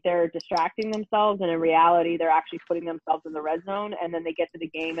they think they're distracting themselves. And in reality, they're actually putting themselves in the red zone. And then they get to the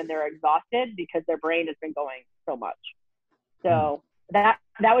game and they're exhausted because their brain has been going so much. So that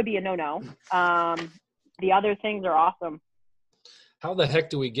would be a no-no. The other things are awesome. How the heck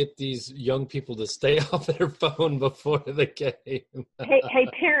do we get these young people to stay off their phone before the game? Hey,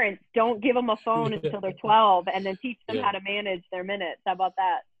 parents, don't give them a phone until they're 12, and then teach them Yeah. how to manage their minutes. How about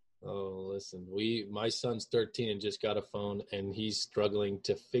that? Oh, listen, my son's 13 and just got a phone, and he's struggling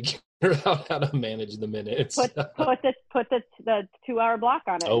to figure out how to manage the minutes. Put the 2-hour block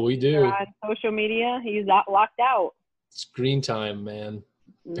on it. Oh, we do. They're on social media, he's locked out. Screen time, man.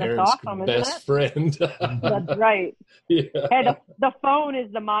 That's Parents' awesome, best isn't it? friend. That's right. Yeah. Hey, the phone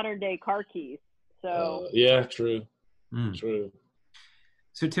is the modern day car keys. So Yeah, true. Mm. True.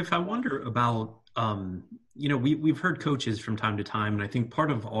 So Tiff, I wonder about, we've heard coaches from time to time, and I think part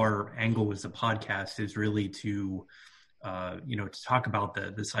of our angle as a podcast is really to talk about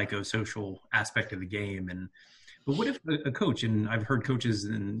the psychosocial aspect of the game. But what if a coach, and I've heard coaches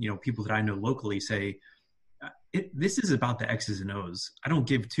and, people that I know locally say, this is about the X's and O's. I don't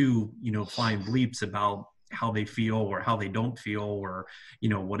give two, flying bleeps about how they feel or how they don't feel or,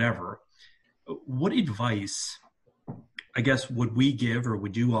 whatever. What advice, I guess, would we give or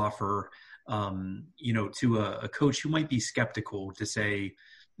would you offer, to a coach who might be skeptical to say,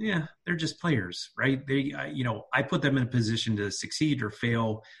 yeah, they're just players, right? I put them in a position to succeed or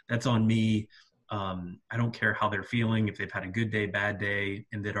fail. That's on me. I don't care how they're feeling, if they've had a good day, bad day,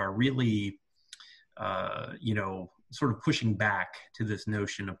 and that are really, sort of pushing back to this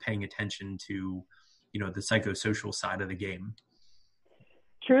notion of paying attention to, the psychosocial side of the game.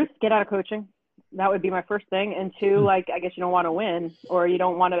 truth, get out of coaching. That would be my first thing. And two, I guess you don't want to win, or you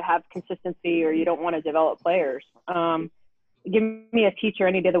don't want to have consistency, or you don't want to develop players. Give me a teacher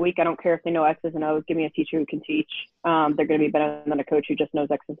any day of the week. I don't care if they know X's and O's. Give me a teacher who can teach. They're going to be better than a coach who just knows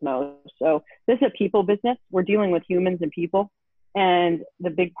X's and O's. So this is a people business. We're dealing with humans and people. And the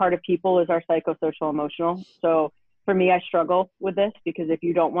big part of people is our psychosocial emotional. So for me, I struggle with this because if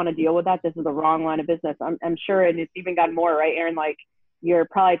you don't want to deal with that, this is the wrong line of business. I'm sure, and it's even gotten more, right, Aaron? Like, you're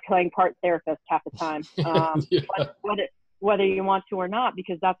probably playing part therapist half the time, Yeah. whether you want to or not,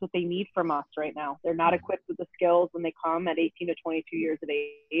 because that's what they need from us right now. They're not equipped with the skills when they come at 18 to 22 years of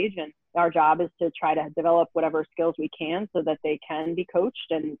age. And our job is to try to develop whatever skills we can so that they can be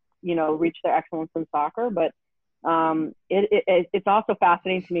coached and, reach their excellence in soccer. But it's also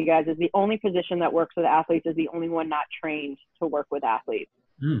fascinating to me, guys, is the only position that works with athletes is the only one not trained to work with athletes.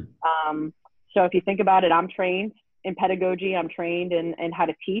 So if you think about it, I'm trained in pedagogy. I'm trained in how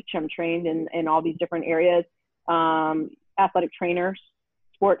to teach. I'm trained in all these different areas. Athletic trainers,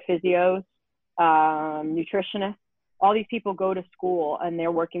 sport physios, nutritionists, all these people go to school and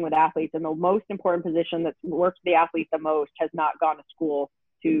they're working with athletes. And the most important position that works with the athlete the most has not gone to school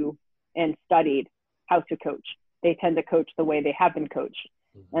and studied how to coach. They tend to coach the way they have been coached.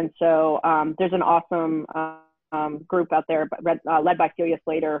 And so there's an awesome group out there led by Celia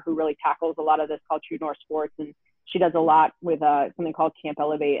Slater, who really tackles a lot of this, called True North Sports. And she does a lot with something called Camp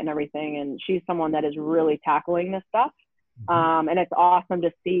Elevate and everything. And she's someone that is really tackling this stuff. And it's awesome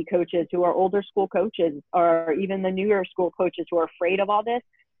to see coaches who are older school coaches, or even the newer school coaches who are afraid of all this,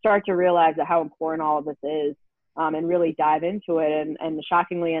 start to realize that how important all of this is, and really dive into it. And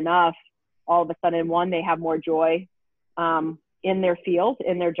shockingly enough, all of a sudden, one, they have more joy in their field,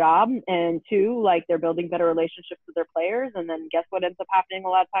 in their job, and two, like, they're building better relationships with their players. And then guess what ends up happening a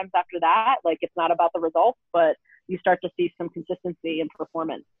lot of times after that? Like, it's not about the results, but you start to see some consistency in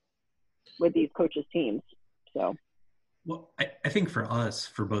performance with these coaches' teams. So. Well, I think for us,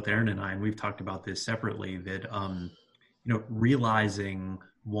 for both Aaron and I, and we've talked about this separately, that, realizing,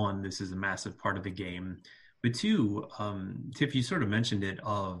 one, this is a massive part of the game, but two, Tiff, you sort of mentioned it,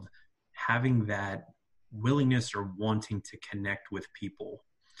 of having that willingness or wanting to connect with people.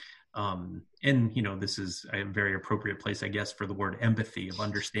 And, this is a very appropriate place, I guess, for the word empathy, of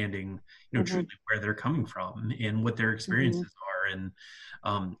understanding, truly where they're coming from and what their experiences are, and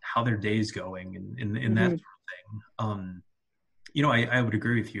how their day's going, and that sort of thing. I would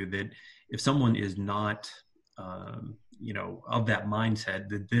agree with you that if someone is not, of that mindset,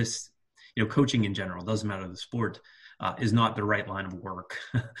 that this, coaching in general, doesn't matter the sport, is not the right line of work,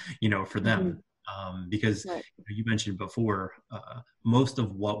 for them. Because right. You mentioned before, most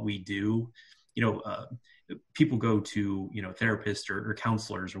of what we do, people go to, therapists or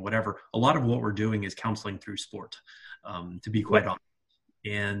counselors or whatever. A lot of what we're doing is counseling through sport, to be quite honest.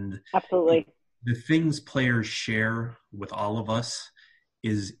 And absolutely, the things players share with all of us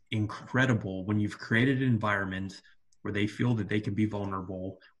is incredible when you've created an environment where they feel that they can be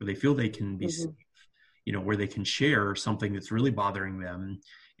vulnerable, where they feel they can be safe, where they can share something that's really bothering them.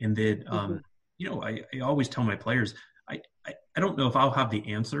 And that, I always tell my players, I don't know if I'll have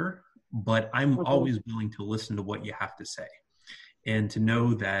the answer, but I'm always willing to listen to what you have to say, and to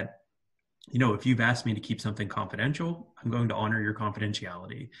know that if you've asked me to keep something confidential, I'm going to honor your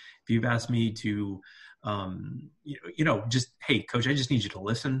confidentiality. If you've asked me to, just, hey, coach, I just need you to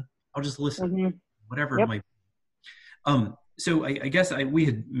listen. I'll just listen, Mm-hmm. whatever Yep. it might be. So I guess we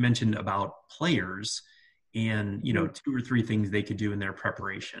had mentioned about players and, 2 or 3 things they could do in their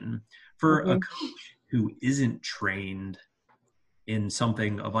preparation. For a coach who isn't trained in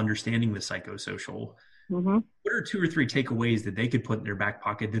something of understanding the psychosocial, Mm-hmm. what are 2 or 3 takeaways that they could put in their back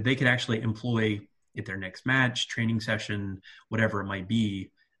pocket that they could actually employ at their next match, training session, whatever it might be,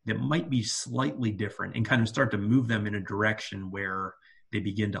 that might be slightly different and kind of start to move them in a direction where they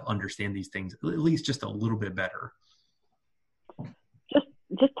begin to understand these things, at least just a little bit better?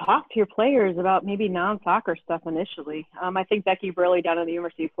 Just talk to your players about maybe non-soccer stuff initially. I think Becky Burley down at the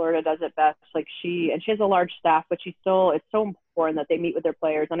University of Florida does it best. Like she has a large staff, but it's so important that they meet with their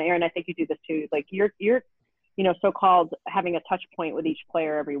players. And Aaron, I think you do this too. Like you're so-called having a touch point with each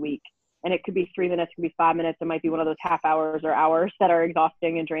player every week. And it could be 3 minutes, it could be 5 minutes. It might be one of those half hours or hours that are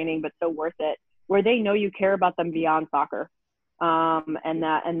exhausting and draining, but so worth it, where they know you care about them beyond soccer. And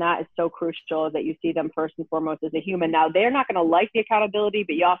that is so crucial, that you see them first and foremost as a human. Now, they're not going to like the accountability,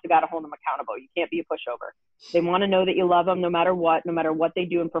 but you also got to hold them accountable. You can't be a pushover. They want to know that you love them no matter what they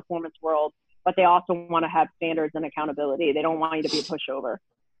do in performance world, but they also want to have standards and accountability. They don't want you to be a pushover.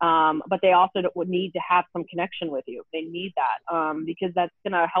 But they also would need to have some connection with you. They need that, because that's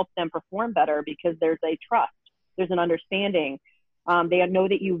going to help them perform better, because there's a trust, there's an understanding. They know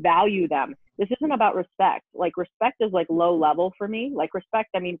that you value them. This isn't about respect. Like respect is like low level for me. Like respect,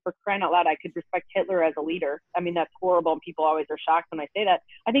 I mean, for crying out loud, I could respect Hitler as a leader. I mean, that's horrible. And people always are shocked when I say that.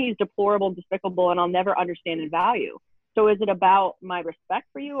 I think he's deplorable and despicable, and I'll never understand and value. So is it about my respect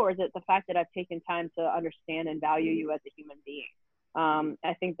for you, or is it the fact that I've taken time to understand and value you as a human being?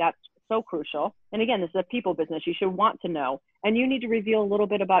 I think that's so crucial. And again, this is a people business. You should want to know, and you need to reveal a little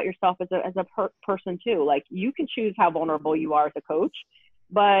bit about yourself as a person too. Like you can choose how vulnerable you are as a coach,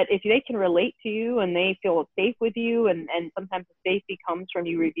 but if they can relate to you and they feel safe with you, and sometimes the safety comes from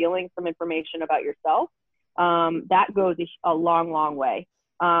you revealing some information about yourself, that goes a long, long way.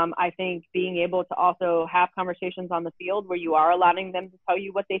 I think being able to also have conversations on the field where you are allowing them to tell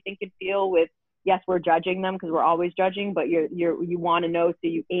you what they think and feel with, yes, we're judging them because we're always judging, but you want to know so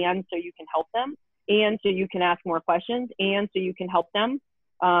you can help them, and so you can ask more questions, and so you can help them.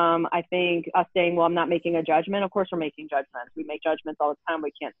 I think us saying, well, I'm not making a judgment. Of course we're making judgments. We make judgments all the time.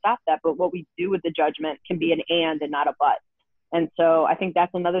 We can't stop that. But what we do with the judgment can be an and not a but. And so I think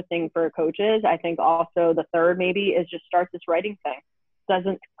that's another thing for coaches. I think also the third maybe is just start this writing thing. It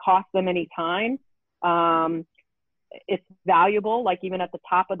doesn't cost them any time. It's valuable. Like even at the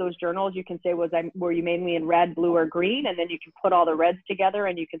top of those journals, you can say, were you mainly in red, blue, or green? And then you can put all the reds together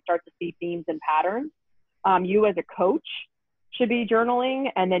and you can start to see themes and patterns. You as a coach should be journaling,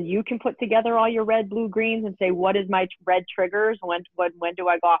 and then you can put together all your red, blue, greens and say, what is my red triggers? When do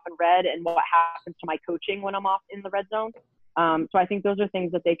I go off in red, and what happens to my coaching when I'm off in the red zone? So I think those are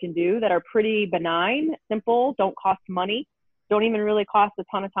things that they can do that are pretty benign, simple, don't cost money, don't even really cost a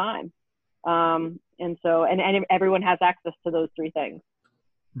ton of time. And everyone has access to those 3 things.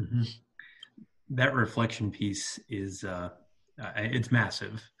 Mm-hmm. That reflection piece is, it's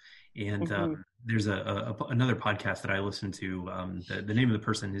massive. And there's another podcast that I listen to. The name of the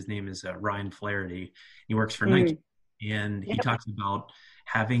person, his name is Ryan Flaherty. He works for Nike, and he talks about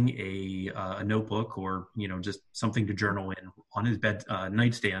having a notebook or just something to journal in on his bed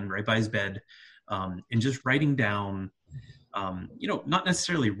nightstand right by his bed, and just writing down, not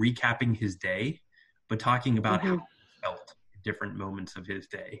necessarily recapping his day, but talking about how he felt at different moments of his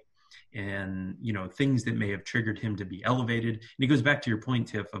day. And, things that may have triggered him to be elevated. And it goes back to your point,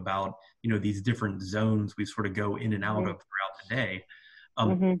 Tiff, about, these different zones we sort of go in and out of throughout the day.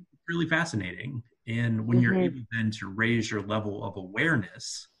 It's really fascinating. And when you're able then to raise your level of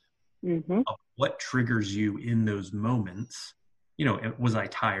awareness of what triggers you in those moments, was I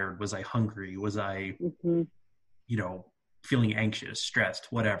tired? Was I hungry? Was I, feeling anxious, stressed,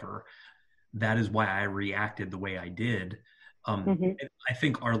 whatever? That is why I reacted the way I did. I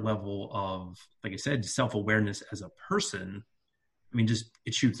think our level of, like I said, self-awareness as a person,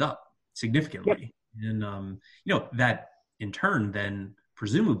 it shoots up significantly. Yep. And, that in turn then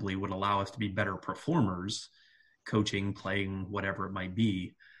presumably would allow us to be better performers, coaching, playing, whatever it might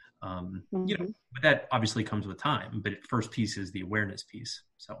be. But that obviously comes with time, but first piece is the awareness piece.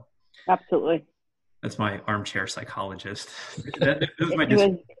 So absolutely. That's my armchair psychologist. That was my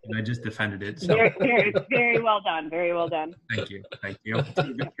discipline. I just defended it. So. Very well done. Very well done. Thank you.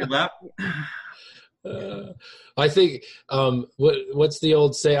 Good lap. I think what's the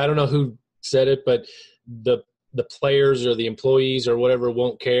old say? I don't know who said it, but the the players or the employees or whatever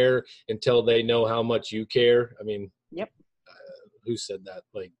won't care until they know how much you care. I mean, Yep. Who said that?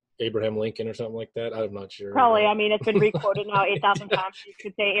 Like Abraham Lincoln or something like that? I'm not sure. Probably. I mean, it's been requoted now 8,000 times. You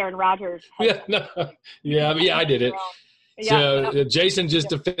could say Aaron Rodgers. Yeah, no. Yeah, I did it. Yeah. So Jason just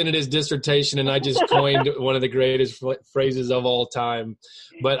defended his dissertation, and I just coined one of the greatest phrases of all time.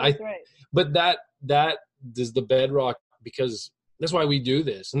 But That's right. but that is the bedrock, because that's why we do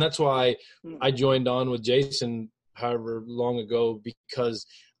this, and that's why I joined on with Jason however long ago, because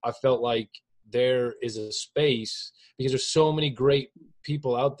I felt like there is a space, because there's so many great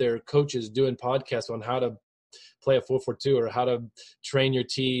people out there, coaches doing podcasts on how to play a 4-4-2 or how to train your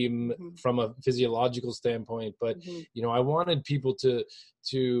team from a physiological standpoint. But, I wanted people to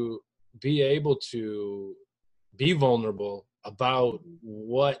be able to be vulnerable about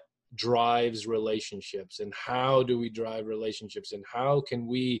what drives relationships, and how do we drive relationships, and how can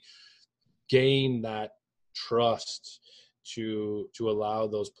we gain that trust to allow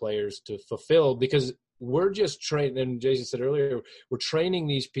those players to fulfill, because we're just training, and Jason said earlier, we're training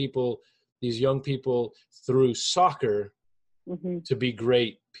these people, these young people, through soccer to be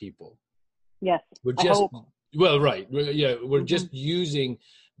great people. Yes. We're just, well, right. We're just using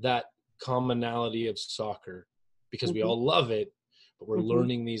that commonality of soccer because we all love it, but we're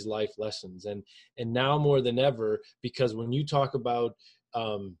learning these life lessons. And now more than ever, because when you talk about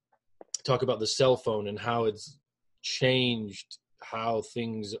the cell phone and how it's changed how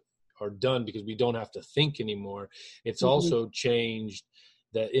things are done, because we don't have to think anymore, it's also changed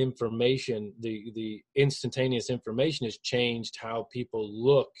the information, the instantaneous information has changed how people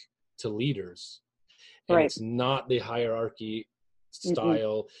look to leaders. And it's not the hierarchy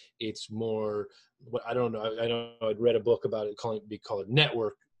style. It's more, I don't know. I'd read a book about it, call it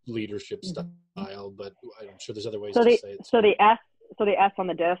network leadership style, but I'm sure there's other ways to say it. So the S on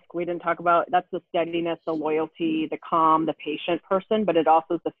the disc, we didn't talk about, that's the steadiness, the loyalty, the calm, the patient person, but it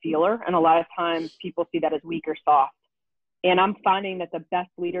also is the feeler. And a lot of times people see that as weak or soft. And I'm finding that the best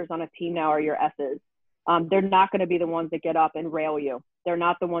leaders on a team now are your S's. They're not going to be the ones that get up and rail you. They're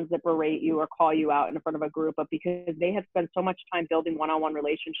not the ones that berate you or call you out in front of a group, but because they have spent so much time building one-on-one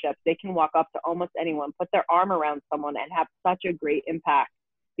relationships, they can walk up to almost anyone, put their arm around someone, and have such a great impact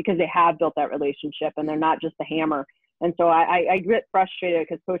because they have built that relationship and they're not just a hammer. And so I get frustrated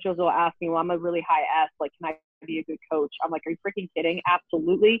because coaches will ask me, well, I'm a really high S, like, can I be a good coach? I'm like, are you freaking kidding?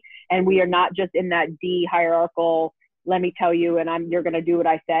 Absolutely. And we are not just in that D hierarchical, let me tell you, and you're going to do what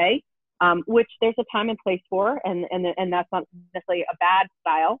I say, which there's a time and place for, and that's not necessarily a bad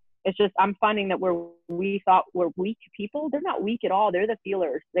style. It's just, I'm finding that where we thought we're weak people, they're not weak at all. They're the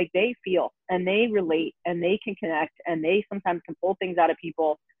feelers. Like, they feel and they relate and they can connect, and they sometimes can pull things out of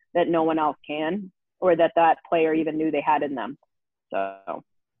people that no one else can, or that player even knew they had in them. So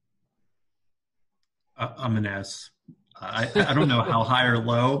I'm an S. I don't know how high or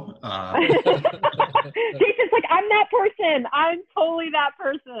low. Jason's like, I'm that person. I'm totally that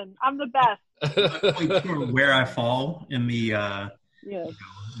person. I'm the best. I'm not quite sure where I fall in the the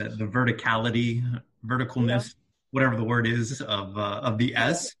verticalness, whatever the word is of the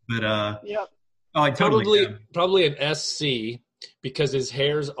S. But I totally probably an SC, because his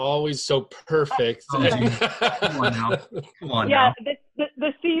hair's always so perfect. Come on now. Yeah,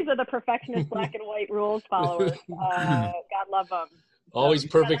 the C's are the perfectionist black and white rules followers. God love them. Always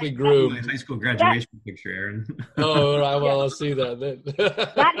perfectly groomed. High school graduation picture, Aaron. I'll see that then.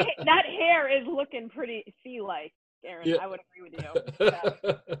 that hair is looking pretty C-like, Aaron. Yeah. I would agree with you. Yeah.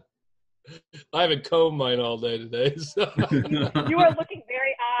 I haven't combed mine all day today. So. You are looking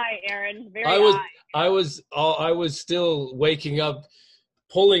very Aaron. Very I was still waking up,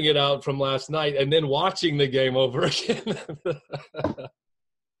 pulling it out from last night, and then watching the game over again.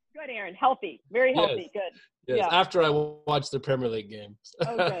 Good, Aaron. Healthy. Very healthy. Yes. Good. Yes. Yeah. After I watched the Premier League game.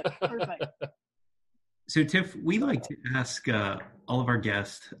 Oh, good. Perfect. So, Tiff, we like to ask all of our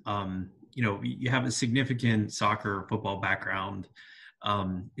guests, you have a significant soccer, football background.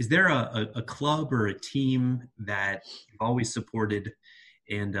 Is there a club or a team that you've always supported?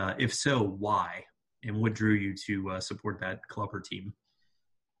 And if so, why? And what drew you to support that club or team?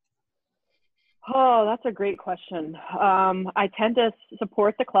 Oh, that's a great question. I tend to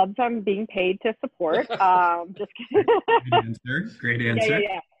support the clubs I'm being paid to support. Just kidding. Great answer.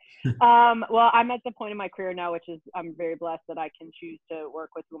 Yeah. Well, I'm at the point in my career now, which is I'm very blessed that I can choose to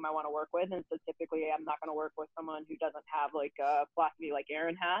work with whom I want to work with. And so typically I'm not going to work with someone who doesn't have like a philosophy like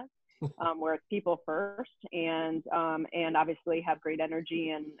Aaron has, where it's people first and obviously have great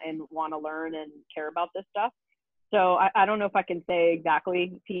energy and want to learn and care about this stuff. So I don't know if I can say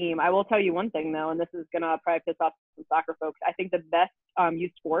exactly team. I will tell you one thing though, and this is going to probably piss off some soccer folks. I think the best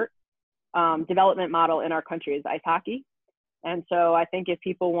youth sport development model in our country is ice hockey. And so I think if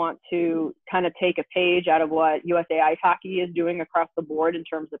people want to kind of take a page out of what USA Ice Hockey is doing across the board in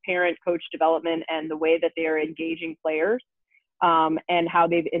terms of parent coach development and the way that they are engaging players, and how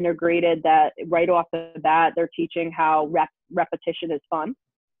they've integrated that right off the bat, they're teaching how repetition is fun,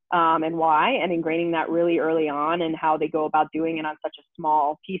 and why, and ingraining that really early on, and how they go about doing it on such a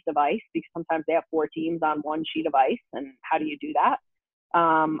small piece of ice, because sometimes they have 4 teams on one sheet of ice, and how do you do that?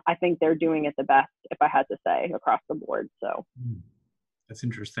 I think they're doing it the best, if I had to say, across the board. So that's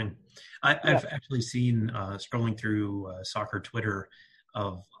interesting. I've actually seen scrolling through soccer Twitter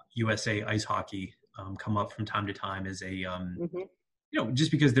of USA Ice Hockey come up from time to time as a,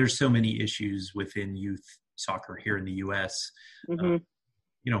 just because there's so many issues within youth soccer here in the U.S.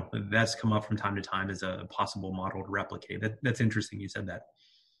 That's come up from time to time as a possible model to replicate. That's interesting. You said that.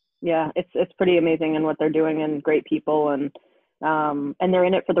 Yeah, it's pretty amazing in what they're doing, and great people, and they're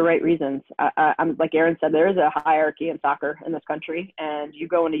in it for the right reasons. I'm like Aaron said, there is a hierarchy in soccer in this country, and you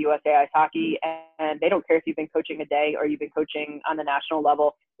go into USA Ice Hockey and they don't care if you've been coaching a day or you've been coaching on the national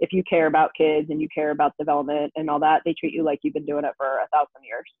level. If you care about kids and you care about development and all that, they treat you like you've been doing it for 1,000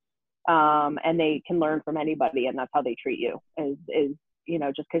 years. And they can learn from anybody, and that's how they treat you is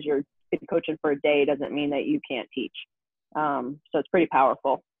just because you're been coaching for a day doesn't mean that you can't teach. So it's pretty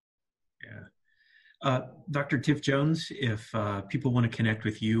powerful. Yeah. Dr. Tiff Jones, if people want to connect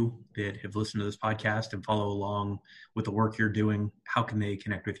with you that have listened to this podcast and follow along with the work you're doing, how can they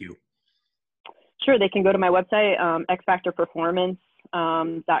connect with you? Sure. They can go to my website,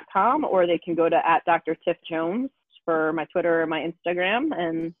 xfactorperformance.com, or they can go to @DrTiffJones for my Twitter or my Instagram,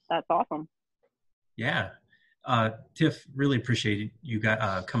 and that's awesome. Yeah. Tiff, really appreciate you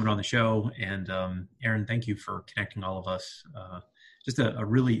coming on the show. And Aaron, thank you for connecting all of us. Just a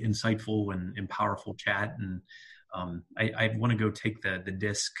really insightful and powerful chat. And I want to go take the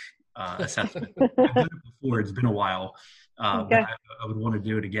DISC assessment. I've done it before. It's been a while. Okay. But I would want to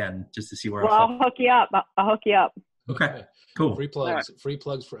do it again just to see where I'll hook you up. I'll hook you up. Okay, cool. Free plugs. Free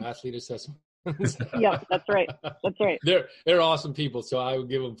plugs for athlete assessment. Yep, that's right. That's right. They're awesome people, so I would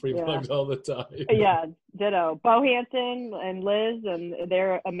give them free plugs all the time. Yeah, ditto. Bo Hansen and Liz, and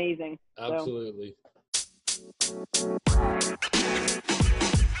they're amazing. Absolutely.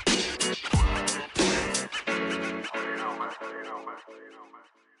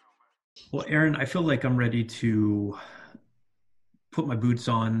 Well, Aaron, I feel like I'm ready to put my boots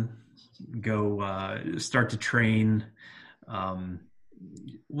on, go start to train.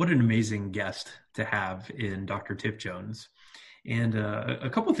 What an amazing guest to have in Dr. Tiff Jones. And a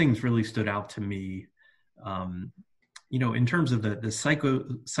couple of things really stood out to me, in terms of the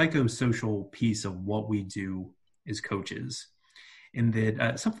psychosocial piece of what we do as coaches. And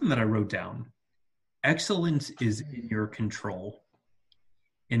that something that I wrote down, excellence is in your control.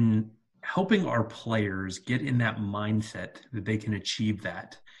 In helping our players get in that mindset that they can achieve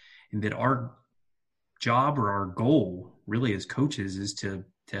that, and that our job or our goal really as coaches is to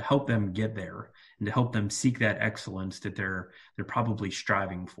help them get there and to help them seek that excellence that they're probably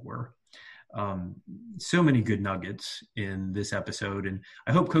striving for. So many good nuggets in this episode, and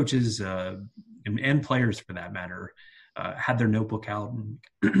I hope coaches and players for that matter had their notebook out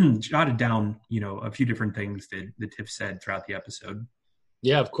and jotted down a few different things that Tiff said throughout the episode.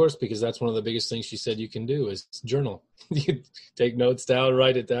 Yeah, of course, because that's one of the biggest things she said you can do is journal. You take notes down,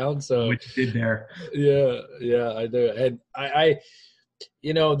 write it down. So which you did there. Yeah, I do. And I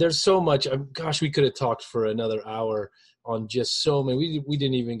there's so much. Gosh, we could have talked for another hour on just so many. We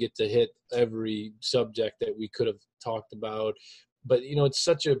didn't even get to hit every subject that we could have talked about. But it's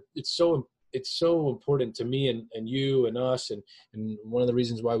so important to me and you and us, and one of the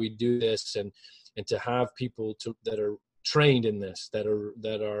reasons why we do this, and to have people that are trained in this, that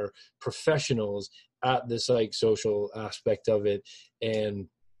are professionals at the psychosocial aspect of it, and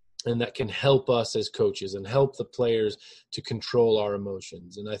that can help us as coaches and help the players to control our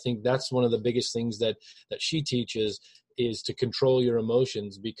emotions. And I think that's one of the biggest things that she teaches, is to control your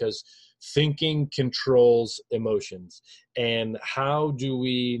emotions, because thinking controls emotions. And how do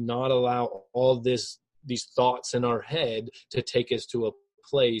we not allow all these thoughts in our head to take us to a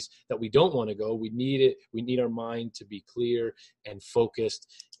place that we don't want to go? We need our mind to be clear and focused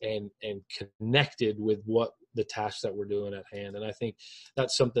and connected with what the tasks that we're doing at hand. And I think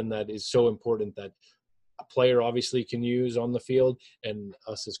that's something that is so important, that a player obviously can use on the field, and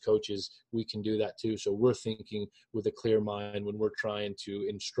us as coaches, we can do that too. So we're thinking with a clear mind when we're trying to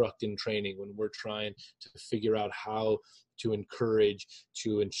instruct in training, when we're trying to figure out how to encourage,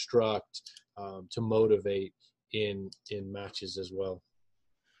 to instruct, to motivate in matches as well.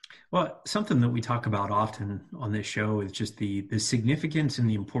 Well, something that we talk about often on this show is just the significance and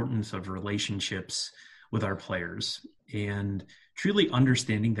the importance of relationships with our players and truly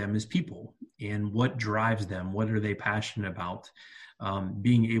understanding them as people and what drives them, what are they passionate about,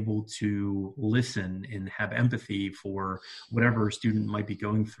 being able to listen and have empathy for whatever a student might be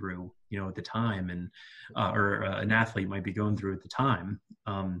going through, at the time, and or an athlete might be going through at the time.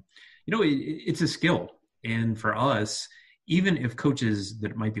 It's a skill, and for us, even if coaches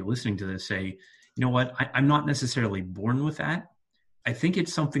that might be listening to this say, you know what, I'm not necessarily born with that. I think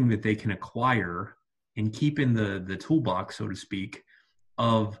it's something that they can acquire and keep in the toolbox, so to speak,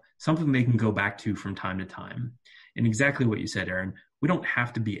 of something they can go back to from time to time. And exactly what you said, Aaron, we don't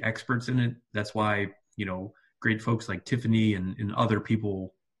have to be experts in it. That's why, great folks like Tiffany and other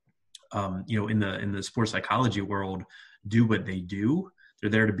people, in the sports psychology world do what they do. They're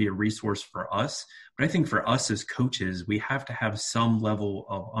there to be a resource for us. But I think for us as coaches, we have to have some level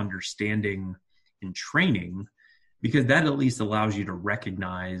of understanding and training, because that at least allows you to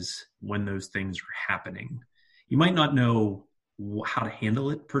recognize when those things are happening. You might not know how to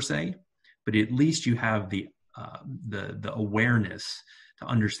handle it per se, but at least you have the awareness to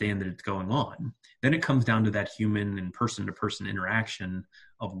understand that it's going on. Then it comes down to that human and person-to-person interaction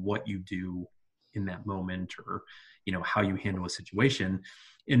of what you do in that moment, or how you handle a situation.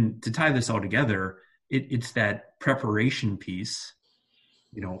 And to tie this all together, it's that preparation piece,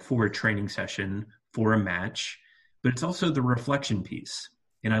 for a training session, for a match, but it's also the reflection piece.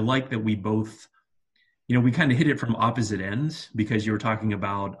 And I like that we both, we kind of hit it from opposite ends, because you were talking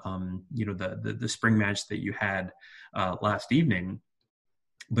about, the spring match that you had last evening,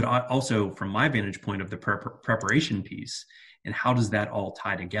 but also from my vantage point of the preparation piece, and how does that all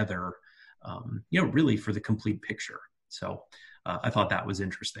tie together, really for the complete picture. So I thought that was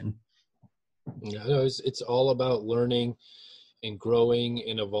interesting. Yeah, it's all about learning and growing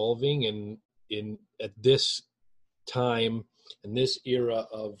and evolving. And at this time, in this era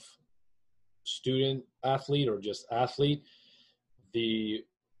of student athlete or just athlete, the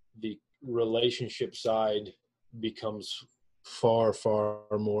relationship side becomes far, far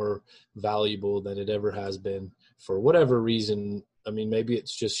more valuable than it ever has been, for whatever reason. I mean, maybe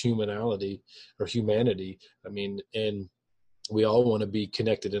it's just humanity. I mean, and we all want to be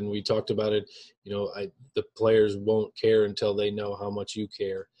connected, and we talked about it. The players won't care until they know how much you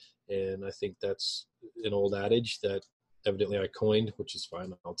care. And I think that's an old adage that evidently I coined, which is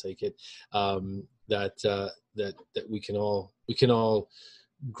fine. I'll take it. That we can all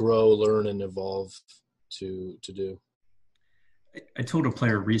grow, learn, and evolve to do. I told a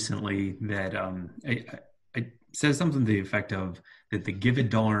player recently that I said something to the effect of that the give a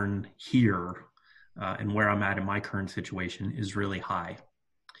darn here and where I'm at in my current situation is really high.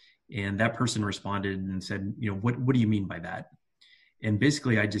 And that person responded and said, what do you mean by that? And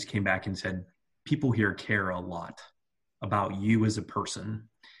basically I just came back and said, people here care a lot about you as a person,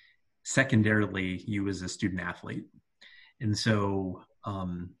 secondarily, you as a student athlete. And so,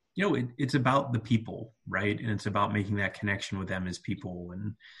 it's about the people, right? And it's about making that connection with them as people.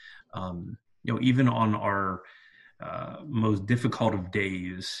 And, even on our most difficult of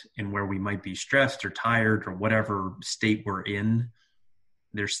days, and where we might be stressed or tired or whatever state we're in,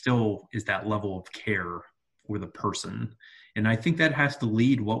 there still is that level of care for the person. And I think that has to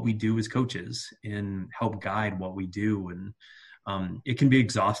lead what we do as coaches and help guide what we do. And it can be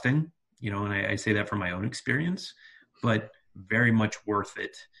exhausting, and I say that from my own experience, but very much worth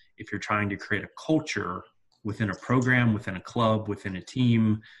it if you're trying to create a culture within a program, within a club, within a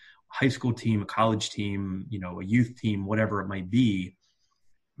team, high school team, a college team, a youth team, whatever it might be.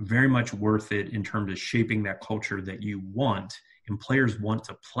 Very much worth it in terms of shaping that culture that you want and players want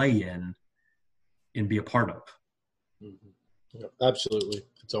to play in and be a part of. Mm-hmm. Yeah, absolutely.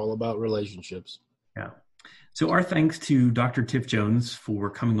 It's all about relationships. Yeah. So our thanks to Dr. Tiff Jones for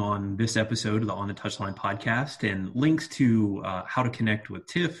coming on this episode of the On the Touchline podcast, and links to how to connect with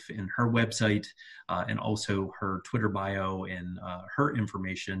Tiff and her website, and also her Twitter bio and her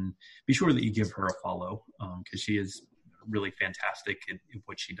information. Be sure that you give her a follow, because she is really fantastic in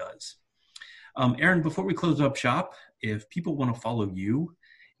what she does. Aaron, before we close up shop, if people want to follow you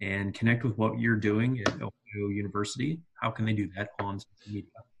and connect with what you're doing at Ohio University, how can they do that on social media?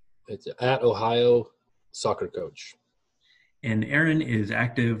 It's at Ohio Soccer Coach. And Aaron is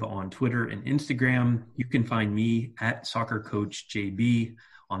active on Twitter and Instagram. You can find me at Soccer Coach JB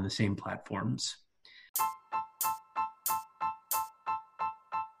on the same platforms.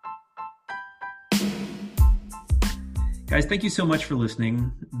 Guys, thank you so much for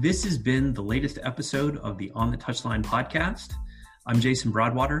listening. This has been the latest episode of the On the Touchline podcast. I'm Jason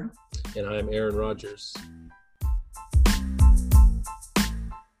Broadwater. And I'm Aaron Rodgers.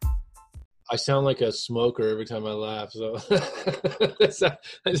 I sound like a smoker every time I laugh. So I sound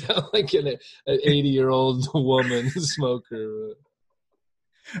like an 80-year-old woman smoker.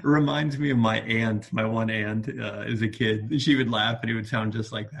 It reminds me of my aunt, my one aunt, as a kid. She would laugh and it would sound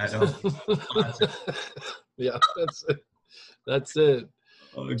just like that. Oh, Yeah, that's it.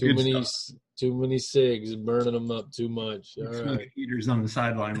 oh, Too many cigs, burning them up too much. All right. Heaters on the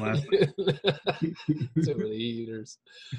sideline last night. Too many heaters.